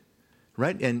with it."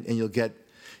 Right? And you'll get,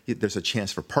 there's a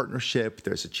chance for partnership,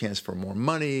 there's a chance for more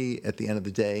money at the end of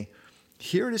the day.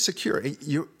 Here it is secure.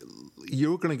 You're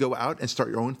going to go out and start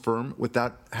your own firm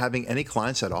without having any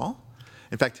clients at all?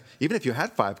 In fact, even if you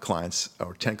had 5 clients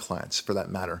or 10 clients for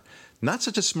that matter, not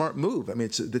such a smart move. I mean,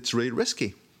 it's really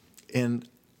risky. And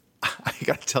I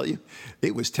got to tell you,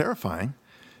 it was terrifying,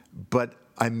 but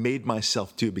I made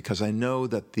myself do, because I know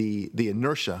that the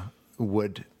inertia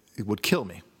would kill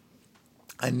me.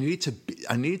 I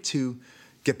needed to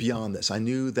get beyond this. I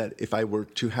knew that if I were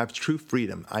to have true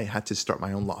freedom, I had to start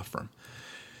my own law firm.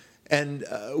 And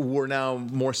we're now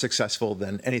more successful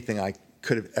than anything I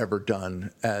could have ever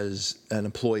done as an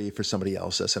employee for somebody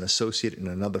else, as an associate in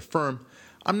another firm.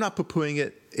 I'm not poo-pooing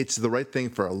it. It's the right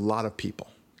thing for a lot of people.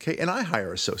 Okay, and I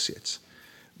hire associates.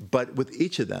 But with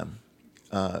each of them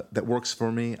that works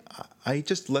for me, I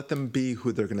just let them be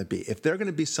who they're going to be. If they're going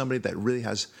to be somebody that really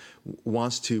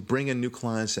wants to bring in new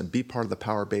clients and be part of the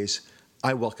power base,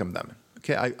 I welcome them.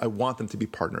 Okay, I want them to be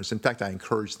partners. In fact, I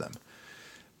encourage them.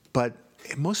 But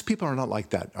most people are not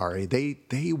like that, Ari.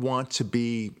 They want to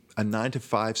be a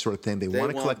 9-to-5 sort of thing. They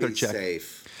want to collect their check.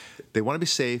 Safe. They want to be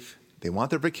safe. They want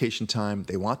their vacation time.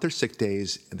 They want their sick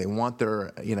days. And they want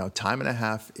their time and a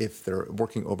half if they're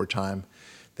working overtime.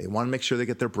 They want to make sure they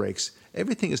get their breaks.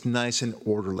 Everything is nice and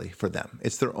orderly for them.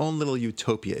 It's their own little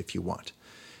utopia, if you want.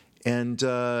 And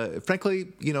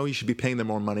frankly, you should be paying them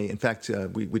more money. In fact,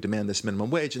 we demand this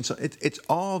minimum wage. And so it's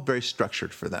all very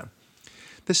structured for them.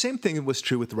 The same thing was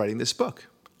true with writing this book.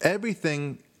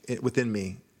 Everything within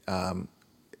me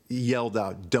yelled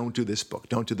out, "Don't do this book.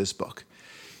 Don't do this book.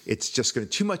 It's just going to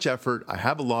be too much effort. I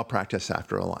have a law practice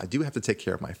after all. I do have to take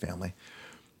care of my family."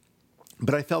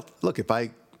 But I felt, look, if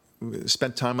I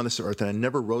spent time on this earth and I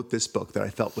never wrote this book that I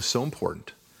felt was so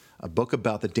important, a book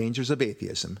about the dangers of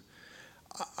atheism,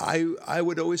 I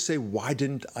would always say, why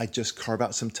didn't I just carve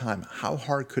out some time? How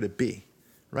hard could it be?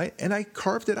 Right? And I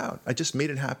carved it out. I just made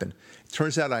it happen. It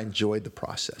turns out I enjoyed the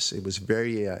process. It was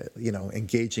very,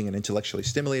 engaging and intellectually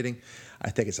stimulating.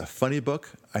 I think it's a funny book.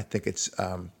 I think it's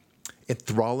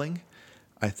enthralling.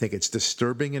 I think it's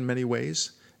disturbing in many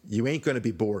ways. You ain't going to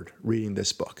be bored reading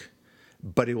this book,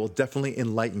 but it will definitely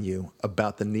enlighten you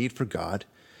about the need for God.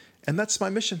 And that's my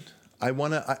mission.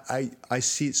 I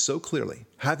see it so clearly.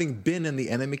 Having been in the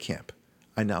enemy camp,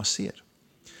 I now see it.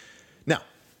 Now,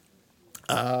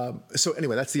 so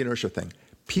anyway, that's the inertia thing.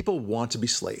 People want to be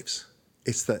slaves.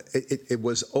 It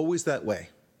was always that way.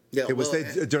 Yeah, it was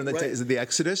during the right. days of the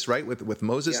Exodus, right, with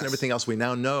Moses and everything else. We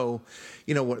now know,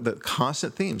 what the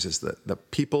constant themes is that the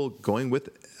people going with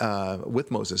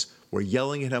Moses were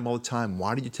yelling at him all the time.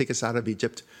 Why did you take us out of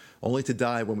Egypt, only to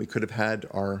die when we could have had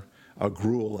our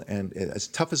gruel? And as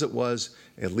tough as it was,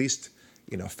 at least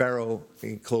Pharaoh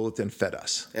clothed and fed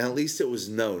us. And at least it was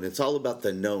known. It's all about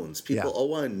the knowns. People all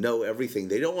want to know everything.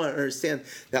 They don't want to understand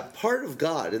that part of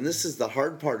God, and this is the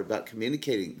hard part about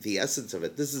communicating the essence of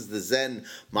it. This is the Zen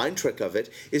mind trick of it,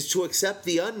 is to accept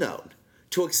the unknown.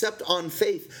 To accept on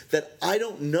faith that I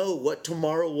don't know what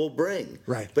tomorrow will bring.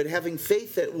 Right. But having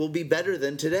faith that it will be better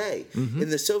than today. Mm-hmm. In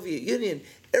the Soviet Union,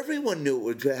 everyone knew it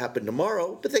would happen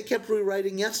tomorrow, but they kept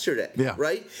rewriting yesterday. Yeah.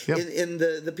 Right? Yep. In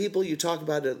the people you talk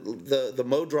about, the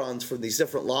Modrons from these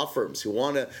different law firms who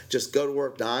want to just go to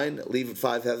work 9, leave at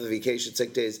 5, have the vacation,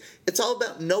 sick days. It's all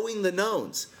about knowing the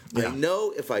knowns. Yeah. I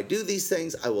know if I do these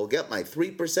things, I will get my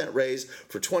 3% raise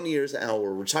for 20 years, and I will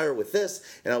retire with this,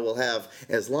 and I will have,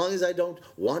 as long as I don't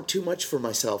want too much for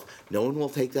myself, no one will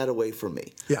take that away from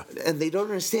me. Yeah. And they don't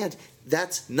understand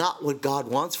that's not what God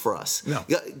wants for us. No.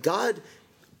 God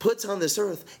puts on this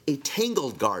earth a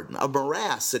tangled garden, a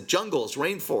morass, a jungles,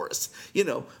 rainforests,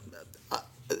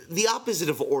 the opposite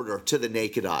of order to the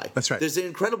naked eye. That's right. There's an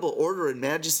incredible order and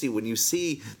majesty when you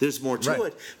see there's more to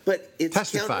it, but it's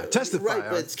testify. Right,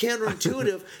 but it's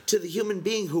counterintuitive to the human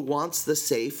being who wants the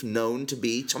safe known to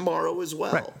be tomorrow as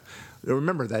well. Right.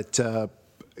 Remember that.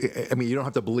 You don't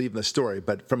have to believe in the story,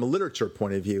 but from a literature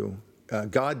point of view,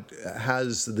 God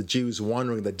has the Jews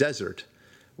wandering the desert.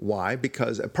 Why?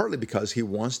 Partly because he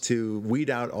wants to weed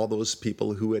out all those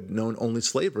people who had known only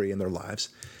slavery in their lives,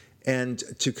 and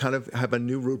to kind of have a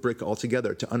new rubric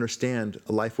altogether to understand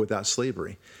a life without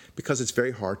slavery, because it's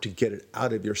very hard to get it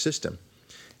out of your system.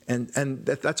 And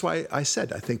that's why I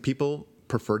said I think people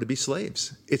prefer to be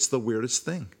slaves. It's the weirdest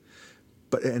thing.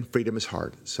 And freedom is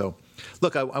hard. So,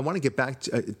 look, I want to get back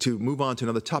to move on to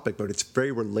another topic, but it's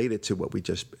very related to what we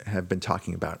just have been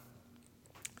talking about.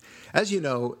 As you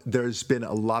know, there's been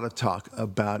a lot of talk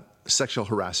about sexual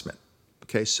harassment.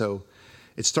 Okay, so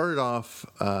it started off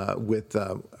with,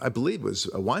 I believe it was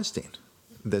Weinstein.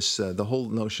 The whole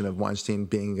notion of Weinstein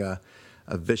being a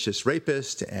vicious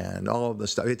rapist and all of the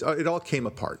stuff. It all came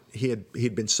apart.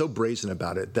 He'd been so brazen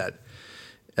about it that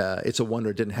it's a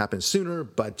wonder it didn't happen sooner.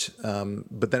 But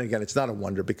then again, it's not a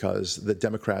wonder because the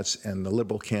Democrats and the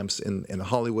liberal camps in the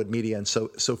Hollywood media and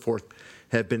so forth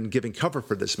have been giving cover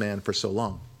for this man for so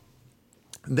long.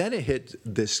 Then it hit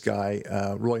this guy,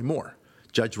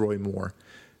 Judge Roy Moore,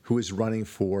 who is running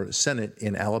for Senate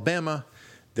in Alabama.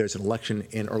 There's an election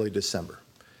in early December.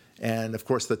 And, of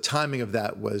course, the timing of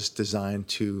that was designed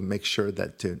to make sure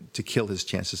that to kill his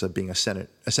chances of being a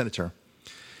senator.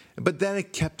 But then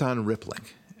it kept on rippling,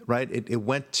 right? It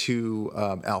went to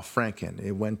Al Franken.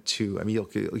 It went to,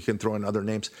 you can throw in other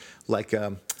names, like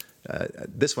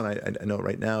this one I know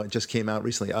right now. It just came out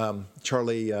recently.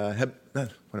 Charlie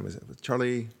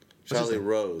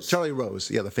Rose. Charlie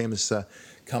Rose, yeah, the famous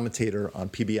commentator on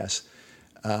PBS.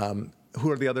 Who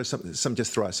are the others? Some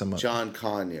just throw out some. John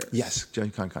Conyers. Yes, John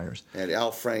Conyers. And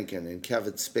Al Franken and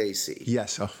Kevin Spacey.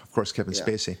 Yes, of course, Kevin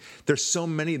Spacey. There's so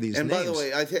many of these names. And by the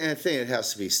way, I think it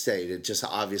has to be stated, just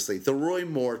obviously, the Roy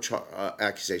Moore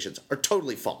accusations are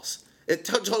totally false. It's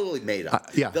totally made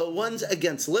up. Yeah. The ones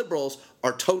against liberals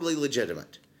are totally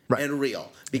legitimate. Right. And real,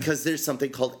 because there's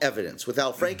something called evidence. With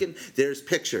Al Franken, there's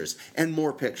pictures and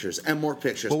more pictures and more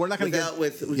pictures. Well, we're not going to get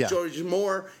with George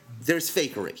Moore. There's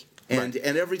fakery, and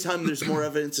every time there's more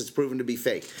evidence, it's proven to be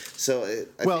fake. So,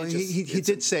 he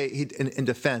did say in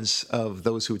defense of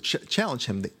those who challenged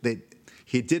him,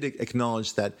 he did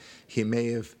acknowledge that he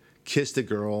may have kissed a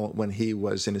girl when he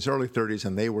was in his early 30s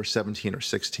and they were 17 or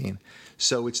 16.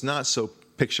 So it's not so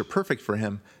picture perfect for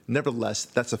him. Nevertheless,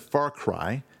 that's a far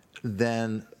cry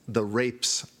than the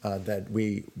rapes that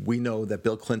we know that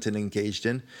Bill Clinton engaged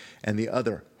in, and the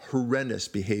other horrendous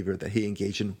behavior that he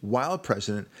engaged in while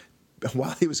president,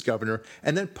 while he was governor,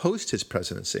 and then post his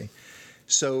presidency.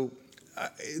 So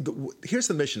here's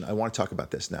the mission. I want to talk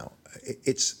about this now.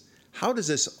 It's how does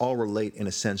this all relate, in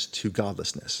a sense, to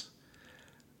godlessness?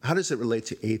 How does it relate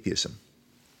to atheism?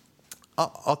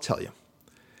 I'll tell you.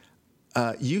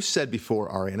 You said before,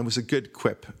 Ari, and it was a good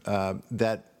quip,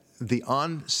 that the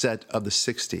onset of the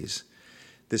 60s,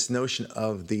 this notion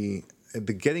of the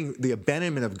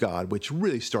abandonment of God, which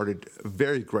really started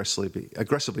very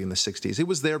aggressively in the 60s. It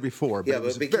was there before, but it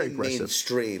was became very aggressive.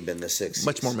 Mainstream in the 60s.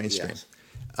 Much more mainstream. Yes.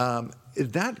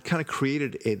 That kind of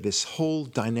created this whole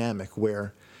dynamic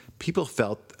where people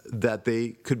felt that they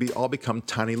could all become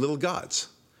tiny little gods.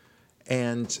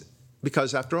 And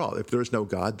because after all, if there's no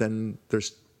God, then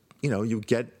there's, you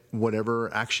get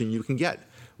whatever action you can get,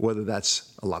 whether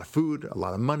that's a lot of food, a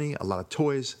lot of money, a lot of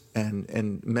toys, and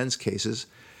in men's cases,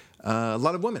 a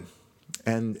lot of women.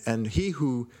 And he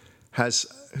who has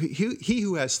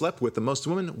slept with the most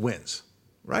women wins,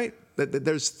 right?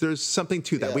 There's something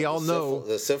to that. Yeah, we all know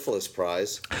the syphilis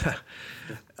prize.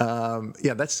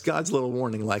 That's God's little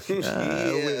warning. Like,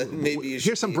 maybe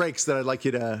here's some breaks that I'd like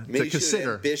you to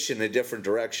consider. Ambition a different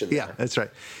direction. Yeah, that's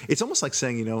right. It's almost like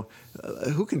saying,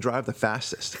 who can drive the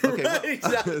fastest? Okay, well,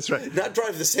 exactly. That's right. Not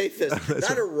drive the safest. Not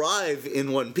right. Arrive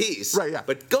in one piece. Right. Yeah.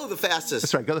 But go the fastest.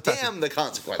 That's right. Go the fastest. Damn the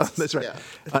consequences. That's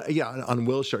right. Yeah. On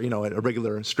Wilshire, at a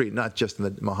regular street, not just in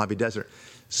the Mojave Desert.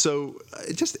 So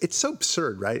it's so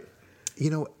absurd, right?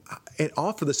 And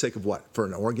all for the sake of what? For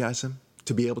an orgasm?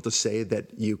 To be able to say that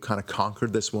you kind of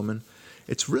conquered this woman?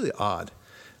 It's really odd.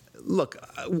 Look,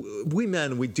 we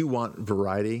men, we do want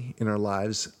variety in our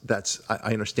lives.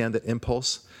 I understand that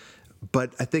impulse.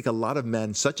 But I think a lot of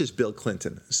men, such as Bill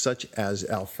Clinton, such as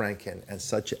Al Franken, and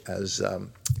such as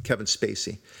Kevin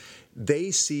Spacey,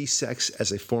 they see sex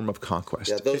as a form of conquest.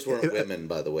 Yeah, those weren't women,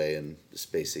 by the way, in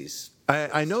Spacey's.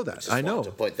 I know that. I know.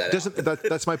 To point that out.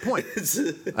 That's my point.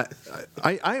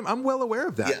 I'm well aware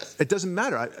of that. Yes. It doesn't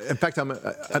matter. In fact,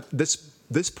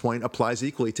 this point applies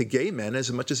equally to gay men as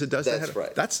much as it does to hetero.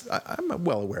 That's right. I'm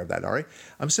well aware of that, Ari.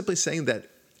 I'm simply saying that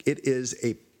it is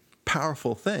a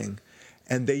powerful thing,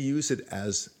 and they use it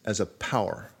as a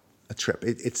power, a trip.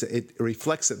 It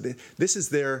reflects that this is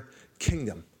their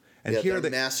kingdom. And here their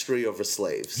mastery over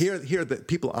slaves. Here the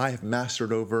people I have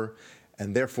mastered over,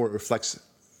 and therefore it reflects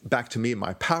back to me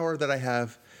my power that I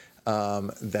have,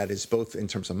 that is both in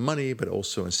terms of money, but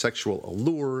also in sexual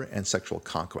allure and sexual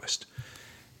conquest.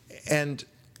 And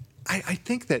I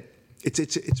think that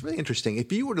it's really interesting.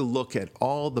 If you were to look at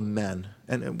all the men,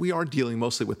 and we are dealing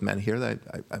mostly with men here,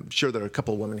 I'm sure there are a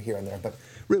couple of women here and there, but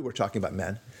really we're talking about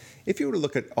men. If you were to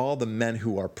look at all the men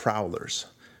who are prowlers,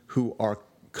 who are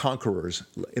conquerors,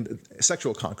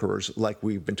 sexual conquerors, like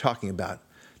we've been talking about,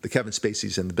 the Kevin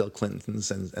Spaceys and the Bill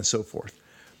Clintons and so forth,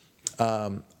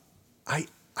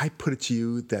 I put it to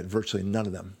you that virtually none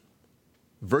of them,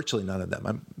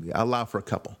 I allow for a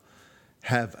couple,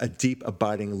 have a deep,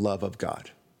 abiding love of God.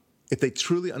 If they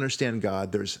truly understand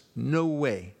God, there's no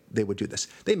way they would do this.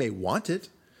 They may want it.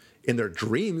 In their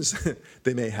dreams,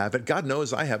 they may have it. God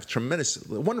knows I have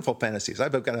wonderful fantasies.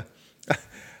 I've got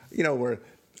where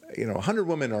 100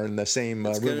 women are in the same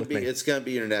room with me. It's going to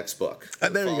be your next book.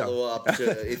 There you go. Follow up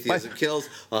to Atheism Kills,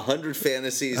 100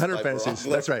 Fantasies. 100 Fantasies,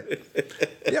 that's right.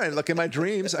 Yeah, and look, in my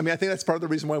dreams, I think that's part of the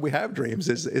reason why we have dreams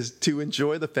is to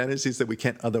enjoy the fantasies that we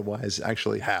can't otherwise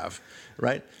actually have,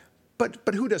 right?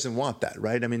 But who doesn't want that,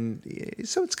 right?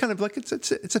 So it's kind of like it's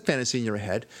a fantasy in your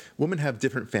head. Women have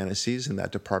different fantasies in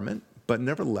that department, but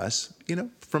nevertheless,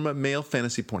 from a male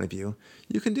fantasy point of view,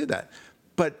 you can do that.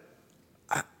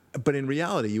 But in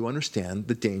reality, you understand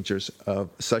the dangers of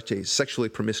such a sexually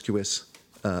promiscuous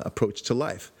approach to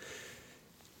life.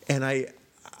 And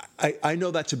I know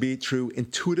that to be true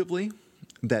intuitively,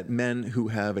 that men who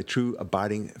have a true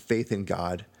abiding faith in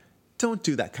God don't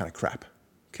do that kind of crap.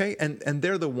 Okay, and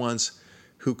they're the ones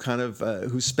who kind of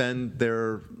who spend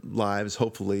their lives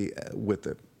hopefully with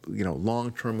a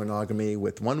long-term monogamy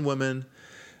with one woman.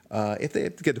 If they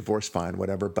have to get divorced, fine,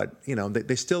 whatever. But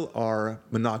they still are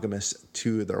monogamous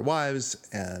to their wives,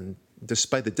 and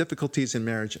despite the difficulties in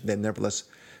marriage, they nevertheless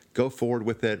go forward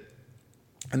with it,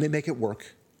 and they make it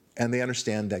work, and they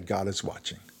understand that God is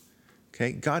watching.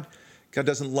 Okay, God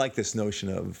doesn't like this notion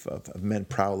of men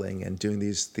prowling and doing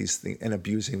these things and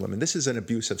abusing women. This is an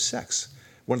abuse of sex.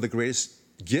 One of the greatest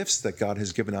gifts that God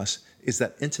has given us is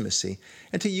that intimacy,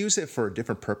 and to use it for a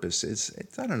different purpose is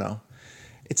I don't know.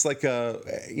 It's like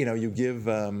you give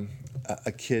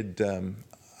a kid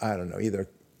I don't know, either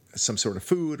some sort of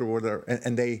food or whatever,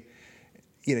 and they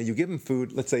you give them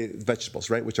food, let's say vegetables,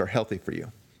 right, which are healthy for you,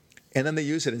 and then they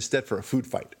use it instead for a food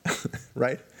fight,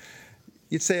 right?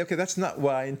 You'd say, okay, that's not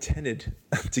what I intended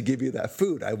to give you that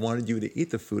food. I wanted you to eat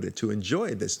the food and to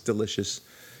enjoy this delicious,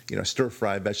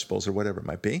 stir-fried vegetables or whatever it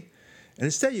might be. And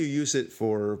instead you use it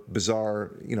for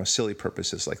bizarre, silly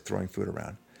purposes like throwing food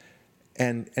around.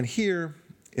 And here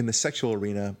in the sexual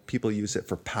arena, people use it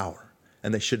for power,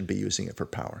 and they shouldn't be using it for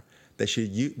power. They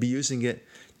should be using it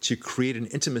to create an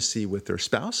intimacy with their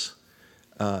spouse,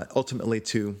 ultimately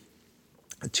to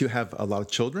have a lot of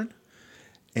children,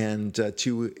 and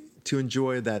to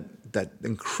enjoy that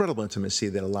incredible intimacy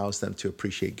that allows them to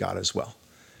appreciate God as well.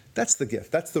 That's the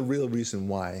gift. That's the real reason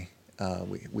why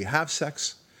we have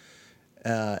sex,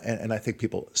 and I think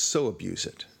people so abuse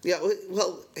it. Yeah,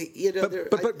 well,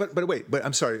 But wait,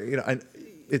 I'm sorry.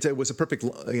 It was a perfect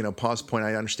pause point.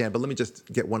 I understand, but let me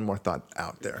just get one more thought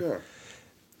out there. Sure.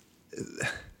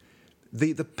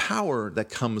 The power that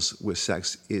comes with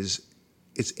sex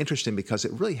it's interesting because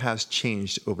it really has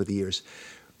changed over the years.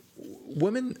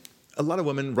 A lot of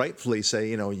women rightfully say,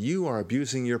 you are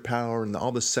abusing your power and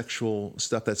all the sexual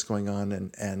stuff that's going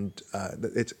on, and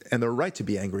they're right to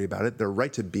be angry about it. They're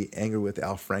right to be angry with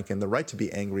Al Franken. They're right to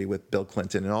be angry with Bill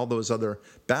Clinton and all those other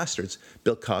bastards.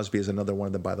 Bill Cosby is another one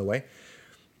of them, by the way.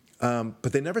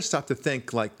 But they never stop to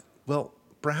think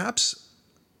perhaps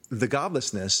the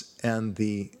godlessness and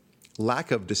the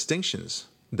lack of distinctions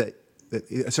the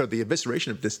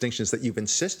evisceration of distinctions that you've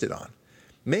insisted on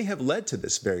may have led to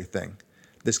this very thing,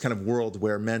 this kind of world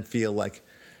where men feel like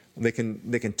they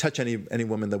can touch any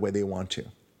woman the way they want to.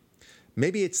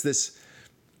 Maybe it's this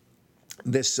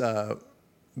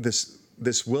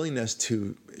willingness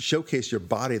to showcase your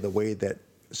body the way that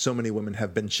so many women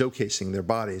have been showcasing their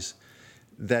bodies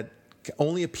that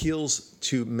only appeals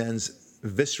to men's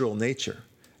visceral nature.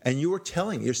 And you're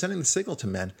sending the signal to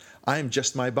men, I am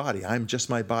just my body, I'm just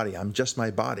my body, I'm just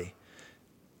my body.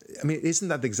 I mean, isn't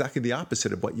that exactly the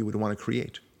opposite of what you would want to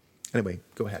create? Anyway,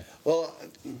 go ahead. Well,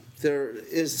 there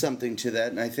is something to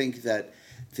that, and I think that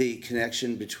the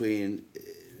connection between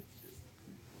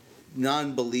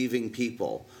non-believing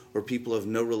people or people of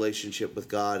no relationship with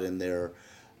God and their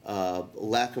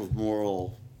lack of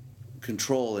moral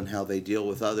control in how they deal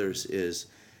with others is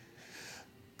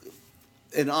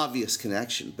an obvious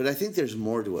connection, but I think there's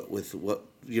more to it with what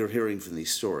you're hearing from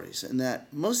these stories, and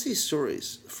that most of these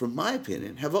stories, from my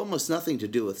opinion, have almost nothing to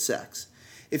do with sex.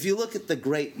 If you look at the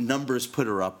great numbers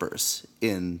putter-uppers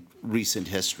in recent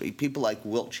history, people like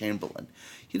Wilt Chamberlain,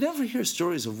 you never hear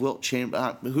stories of Wilt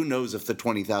Chamberlain. Who knows if the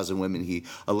 20,000 women he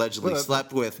allegedly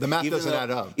slept with. The math doesn't add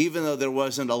up. Even though there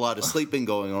wasn't a lot of sleeping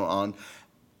going on,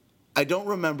 I don't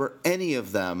remember any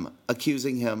of them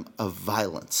accusing him of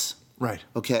violence. Right.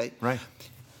 Okay? Right.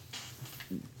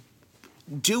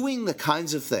 Doing the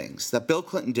kinds of things that Bill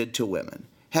Clinton did to women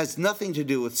has nothing to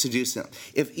do with seducing them.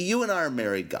 If you and I are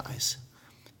married guys,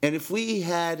 and if we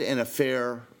had an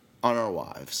affair on our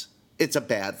wives, it's a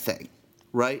bad thing,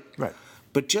 right? Right.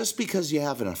 But just because you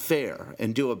have an affair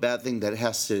and do a bad thing that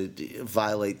has to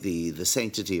violate the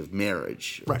sanctity of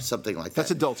marriage or something like that.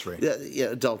 That's adultery. Yeah,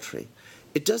 adultery.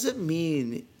 It doesn't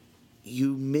mean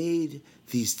you made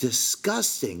these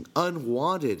disgusting,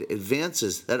 unwanted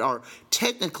advances that are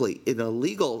technically, in a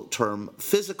legal term,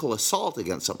 physical assault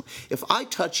against someone. If I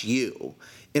touch you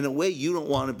in a way you don't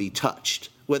want to be touched,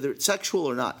 whether it's sexual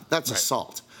or not, that's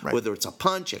assault. Right. Whether it's a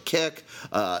punch, a kick,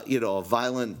 a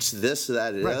violent this,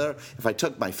 that, or the other. If I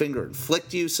took my finger and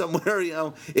flicked you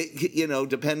somewhere,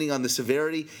 depending on the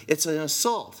severity, it's an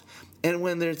assault. And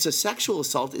when it's a sexual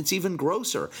assault, it's even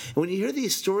grosser. And when you hear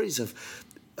these stories of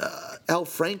Al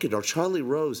Franken or Charlie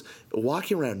Rose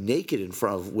walking around naked in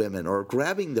front of women or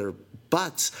grabbing their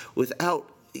butts without,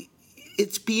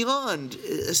 it's beyond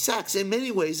sex. In many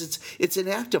ways, it's an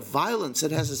act of violence that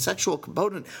has a sexual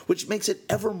component, which makes it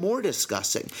ever more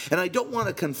disgusting. And I don't want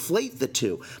to conflate the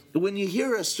two. When you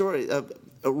hear a story of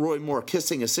Roy Moore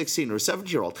kissing a 16 or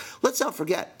 17-year-old, let's not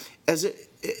forget,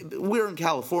 we're in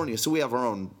California, so we have our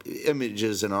own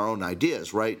images and our own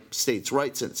ideas, right? States'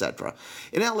 rights, etc.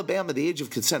 In Alabama, the age of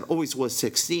consent always was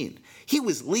 16. He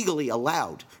was legally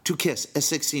allowed to kiss a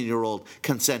 16-year-old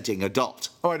consenting adult.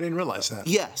 Oh, I didn't realize that.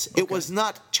 Yes. Okay. It was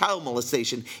not child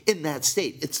molestation in that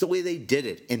state. It's the way they did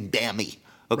it in Bammy.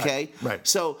 Okay? Right.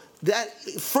 So that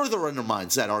further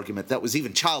undermines that argument that was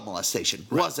even child molestation.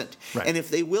 Right. Wasn't. Right. And if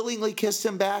they willingly kissed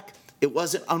him back, it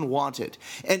wasn't unwanted.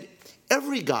 And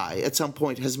every guy at some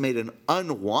point has made an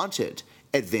unwanted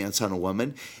advance on a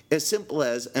woman, as simple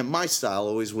as, and my style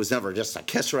always was never just to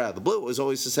kiss her out of the blue. It was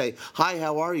always to say, hi,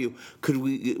 how are you?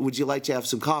 Would you like to have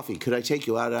some coffee? Could I take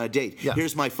you out on a date? Yeah.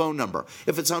 Here's my phone number.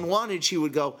 If it's unwanted, she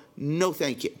would go, no,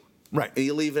 thank you. Right. And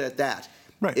you leave it at that.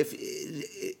 Right. If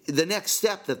the next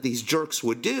step that these jerks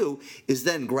would do is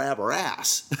then grab her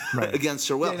ass against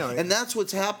her will, and that's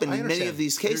what's happened in many of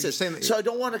these cases. So I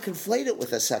don't want to conflate it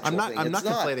with a sexual thing. I'm not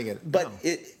conflating it. But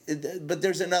no. But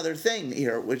there's another thing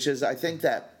here, which is I think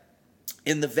that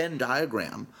in the Venn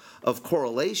diagram of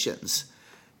correlations,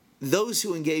 those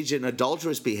who engage in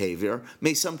adulterous behavior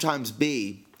may sometimes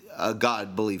be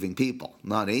God-believing people,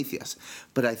 not atheists.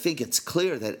 But I think it's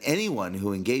clear that anyone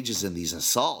who engages in these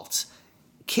assaults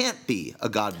can't be a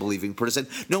God-believing person,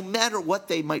 no matter what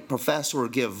they might profess or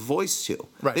give voice to.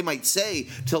 Right. They might say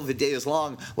till the day is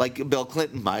long, like Bill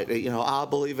Clinton might, I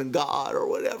believe in God or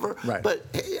whatever. Right. But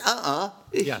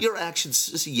Yeah. your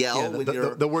actions yell Yeah, when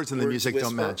the words in the music whisper.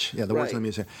 don't match. Yeah, the words in the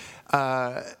music.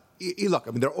 Look,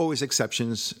 I mean, there are always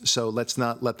exceptions, so let's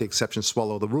not let the exception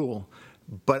swallow the rule.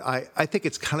 But I think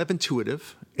it's kind of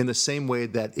intuitive in the same way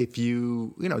that if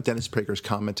Dennis Prager's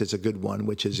comment is a good one,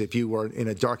 which is if you were in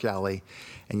a dark alley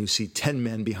and you see 10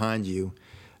 men behind you,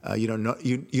 you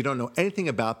don't know anything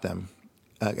about them,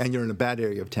 and you're in a bad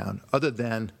area of town, other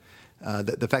than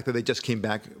the fact that they just came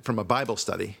back from a Bible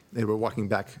study. They were walking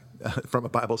back from a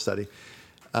Bible study.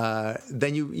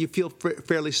 Then you feel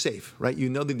fairly safe, right? You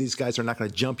know that these guys are not going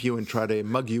to jump you and try to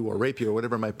mug you or rape you or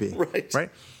whatever it might be,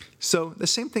 right? So the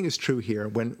same thing is true here.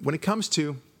 When it comes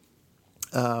to,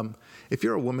 if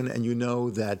you're a woman and you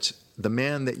know that the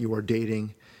man that you are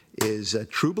dating is a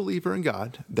true believer in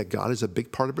God, that God is a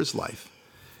big part of his life,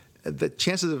 the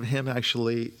chances of him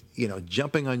actually,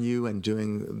 jumping on you and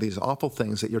doing these awful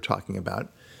things that you're talking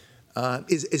about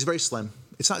is very slim.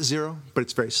 It's not zero, but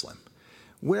it's very slim.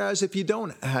 Whereas if you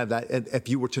don't have that, if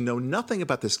you were to know nothing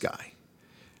about this guy,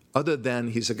 other than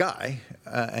he's a guy,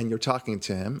 and you're talking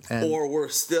to him, or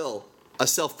worse still, a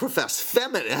self-professed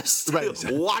feminist. Right.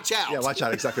 Watch out. Yeah, watch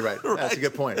out. Exactly right. Right. That's a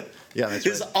good point. Yeah, that's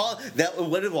right.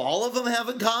 What do all of them have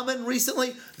in common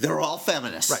recently? They're all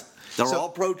feminists. Right. They're all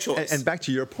pro-choice. And back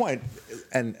to your point,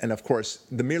 and of course,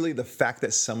 merely the fact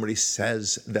that somebody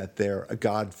says that they're a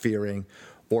God-fearing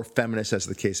or feminist, as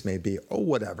the case may be, or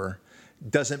whatever,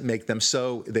 doesn't make them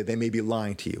so. They may be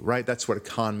lying to you, right? That's what a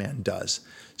con man does.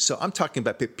 So I'm talking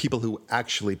about people who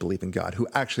actually believe in God, who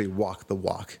actually walk the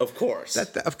walk. Of course.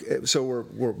 So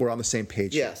we're on the same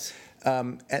page. Yes.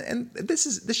 And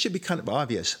this should be kind of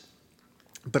obvious.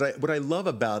 But what I love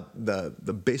about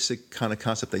the basic kind of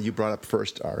concept that you brought up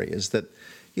first, Ari, is that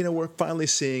we're finally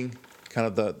seeing kind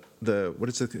of the what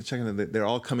is it? They're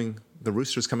all coming. The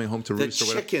rooster's coming home to roost. The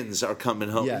chickens are coming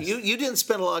home. Yes. You didn't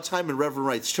spend a lot of time in Reverend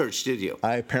Wright's church, did you?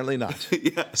 Apparently not.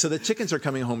 Yeah. So the chickens are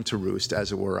coming home to roost,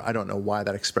 as it were. I don't know why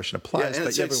that expression applies.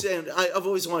 Yeah, and I've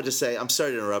always wanted to say, I'm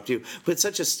sorry to interrupt you, but it's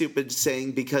such a stupid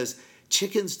saying because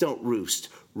chickens don't roost.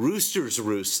 Roosters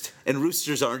roost, and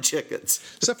roosters aren't chickens.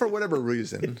 So for whatever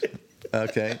reason,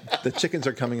 okay, the chickens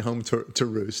are coming home to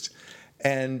roost.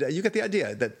 And you get the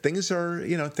idea that things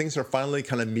are finally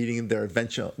kind of meeting their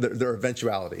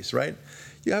eventualities, right?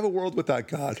 You have a world without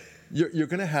God. You're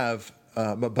going to have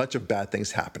a bunch of bad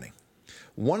things happening.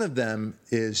 One of them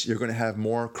is you're going to have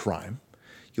more crime.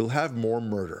 You'll have more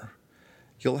murder.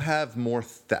 You'll have more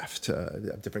theft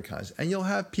of different kinds. And you'll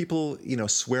have people,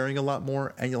 swearing a lot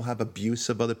more, and you'll have abuse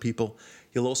of other people.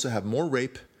 You'll also have more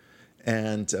rape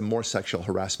and more sexual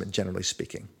harassment, generally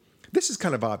speaking. This is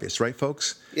kind of obvious, right,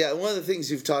 folks? Yeah, one of the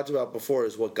things you've talked about before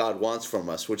is what God wants from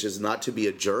us, which is not to be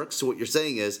a jerk. So what you're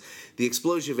saying is the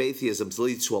explosion of atheism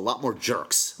leads to a lot more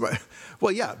jerks. Right.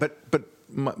 Well, yeah, but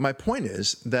my point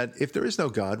is that if there is no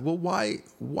God, well, why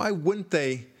wouldn't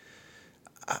they?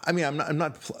 I mean, I'm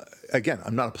not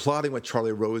applauding what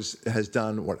Charlie Rose has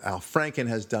done, what Al Franken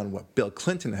has done, what Bill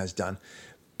Clinton has done.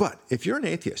 But if you're an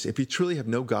atheist, if you truly have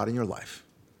no God in your life,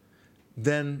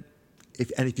 then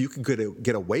if you can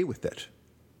get away with it,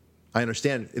 I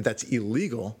understand that's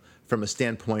illegal from a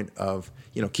standpoint of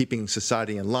keeping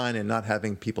society in line and not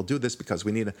having people do this because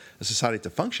we need a society to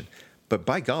function. But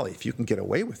by golly, if you can get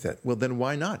away with it, well, then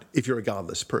why not? If you're a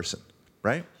godless person,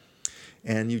 right?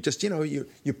 And you just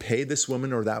you pay this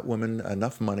woman or that woman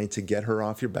enough money to get her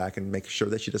off your back and make sure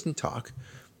that she doesn't talk.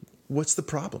 What's the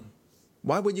problem?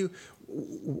 Why would you?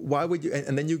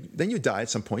 And then you die at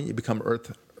some point. You become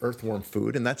earthworm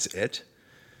food, and that's it.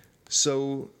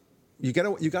 So you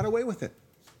got away with it,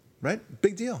 right?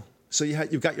 Big deal. So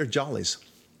you got your jollies,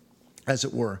 as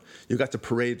it were. You got to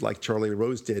parade like Charlie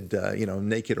Rose did,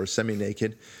 naked or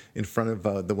semi-naked, in front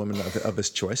of the woman of his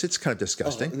choice. It's kind of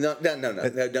disgusting. Oh,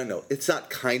 no. It's not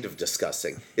kind of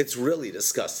disgusting. It's really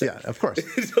disgusting. Yeah, of course.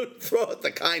 Don't throw out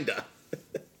the kinda.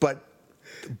 But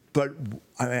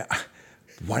I mean,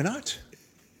 why not?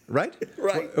 Right?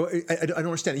 Right. I don't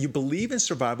understand. You believe in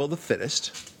survival of the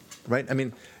fittest, right? I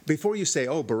mean, before you say,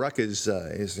 "Oh, Barack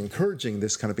is encouraging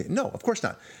this kind of behavior," no, of course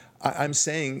not. I'm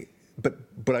saying, but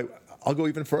I'll go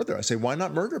even further. I say, why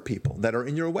not murder people that are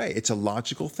in your way? It's a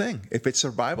logical thing. If it's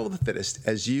survival of the fittest,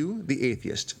 as you, the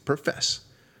atheist, profess,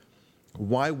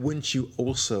 why wouldn't you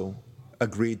also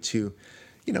agree to,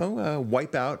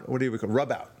 wipe out,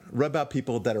 rub out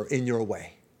people that are in your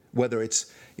way? Whether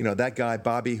it's, that guy,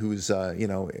 Bobby, who's,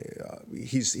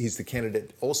 he's the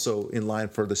candidate also in line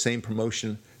for the same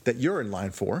promotion that you're in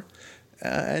line for.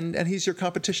 and he's your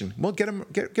competition. Well,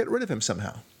 get rid of him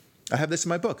somehow. I have this in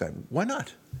my book. Why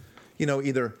not?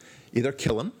 Either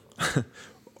kill him,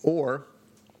 or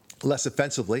less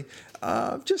offensively,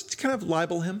 just kind of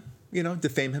libel him.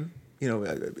 Defame him.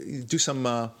 Do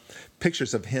some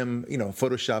pictures of him.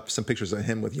 Photoshop some pictures of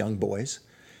him with young boys,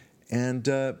 and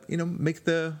make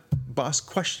the boss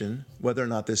question whether or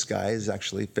not this guy is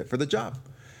actually fit for the job.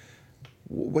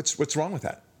 What's wrong with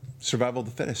that? Survival of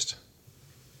the fittest,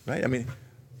 right? I mean,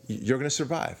 you're going to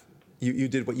survive. You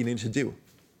did what you needed to do,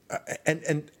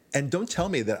 and don't tell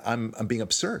me that I'm being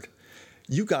absurd.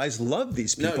 You guys love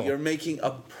these people. No, you're making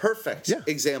a perfect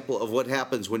example of what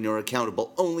happens when you're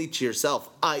accountable only to yourself,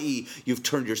 i.e., you've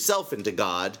turned yourself into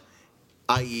God,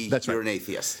 i.e., you're an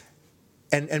atheist.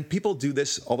 And people do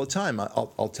this all the time.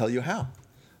 I'll tell you how.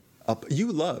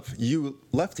 You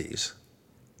lefties,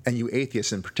 and you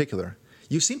atheists in particular,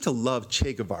 you seem to love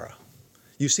Che Guevara.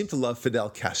 You seem to love Fidel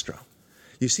Castro.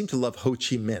 You seem to love Ho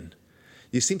Chi Minh.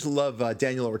 You seem to love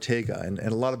Daniel Ortega and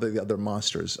a lot of the other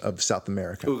monsters of South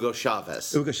America. Hugo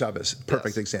Chavez,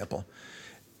 perfect example.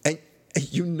 And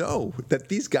you know that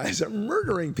these guys are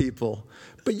murdering people,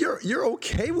 but you're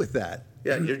okay with that.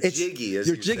 Yeah, you're jiggy.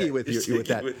 You're jiggy with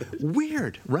that.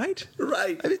 Weird, right?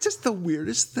 Right. I mean, it's just the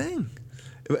weirdest thing.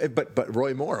 But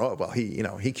Roy Moore,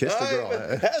 he kissed the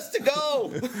girl. Has to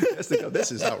go. Has to go.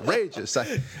 This is outrageous.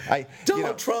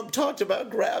 Donald Trump talked about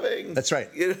grabbing. That's right.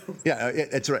 Yeah,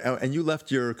 it's right. And you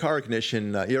left your car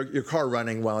ignition, your car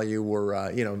running while you were,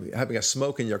 having a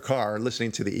smoke in your car,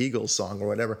 listening to the Eagles song or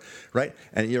whatever, right?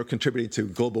 And you're contributing to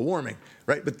global warming,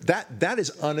 right? But that is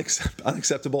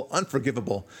unacceptable,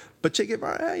 unforgivable. But Che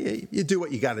Guevara, you do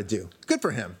what you got to do. Good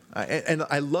for him. And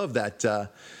I love that.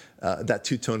 That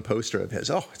two-tone poster of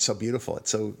his. Oh, it's so beautiful. It's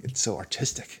so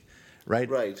artistic, right?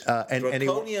 Right.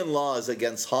 Draconian laws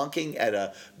against honking at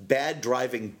a bad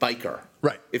driving biker.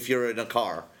 Right. If you're in a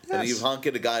car and you honk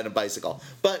at a guy on a bicycle,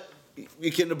 but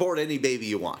you can abort any baby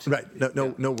you want. Right.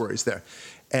 No worries there.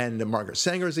 And Margaret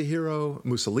Sanger is a hero.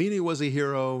 Mussolini was a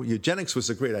hero. Eugenics was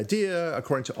a great idea,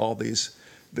 according to all these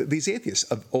atheists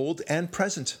of old and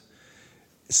present.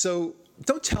 So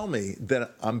don't tell me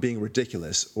that I'm being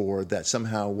ridiculous or that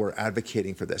somehow we're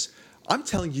advocating for this. I'm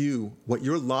telling you what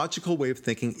your logical way of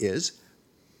thinking is,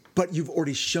 but you've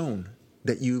already shown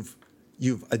that you've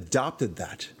adopted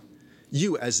that.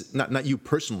 You as not you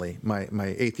personally,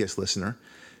 my atheist listener,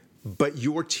 but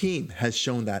your team has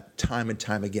shown that time and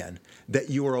time again, that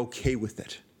you are okay with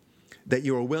it, that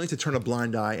you are willing to turn a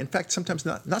blind eye. In fact, sometimes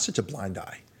not such a blind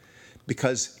eye,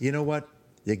 because you know what?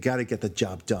 You got to get the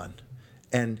job done.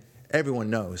 And everyone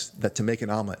knows that to make an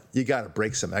omelet, you got to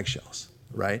break some eggshells,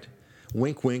 right?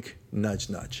 Wink, wink, nudge,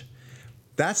 nudge.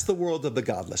 That's the world of the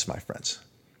godless, my friends.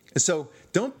 And so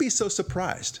don't be so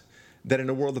surprised that in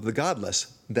a world of the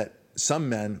godless, that some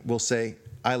men will say,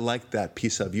 I like that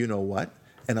piece of you-know-what,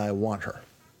 and I want her.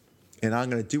 And I'm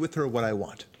going to do with her what I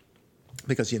want.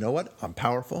 Because you know what? I'm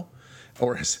powerful.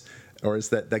 Or as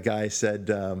that guy said,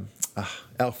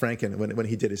 Al Franken, when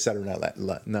he did his Saturday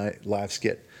Night Live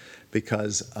skit,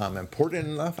 because I'm important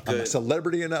enough, I'm a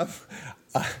celebrity enough,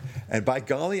 and by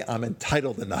golly, I'm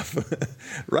entitled enough,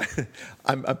 right?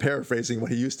 I'm paraphrasing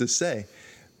what he used to say,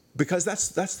 because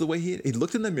that's the way he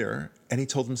looked in the mirror and he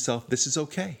told himself, this is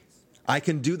okay. I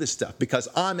can do this stuff because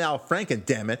I'm Al Franken,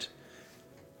 damn it,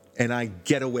 and I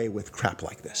get away with crap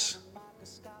like this,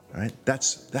 all right?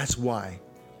 That's why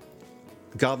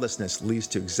godlessness leads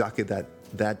to exactly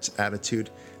that attitude.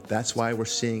 That's why we're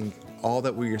seeing all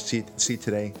that we see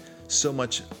today, so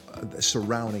much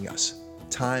surrounding us,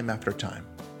 time after time.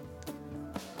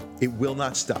 It will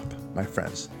not stop, my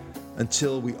friends,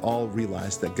 until we all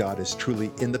realize that God is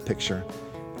truly in the picture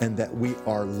and that we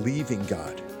are leaving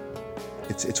God.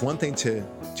 It's one thing to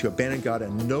abandon God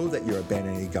and know that you're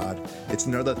abandoning God. It's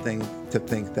another thing to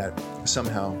think that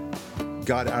somehow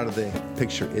God out of the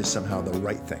picture is somehow the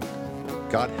right thing.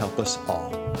 God help us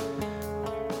all.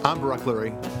 I'm Barak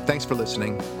Lurie. Thanks for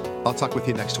listening. I'll talk with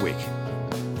you next week.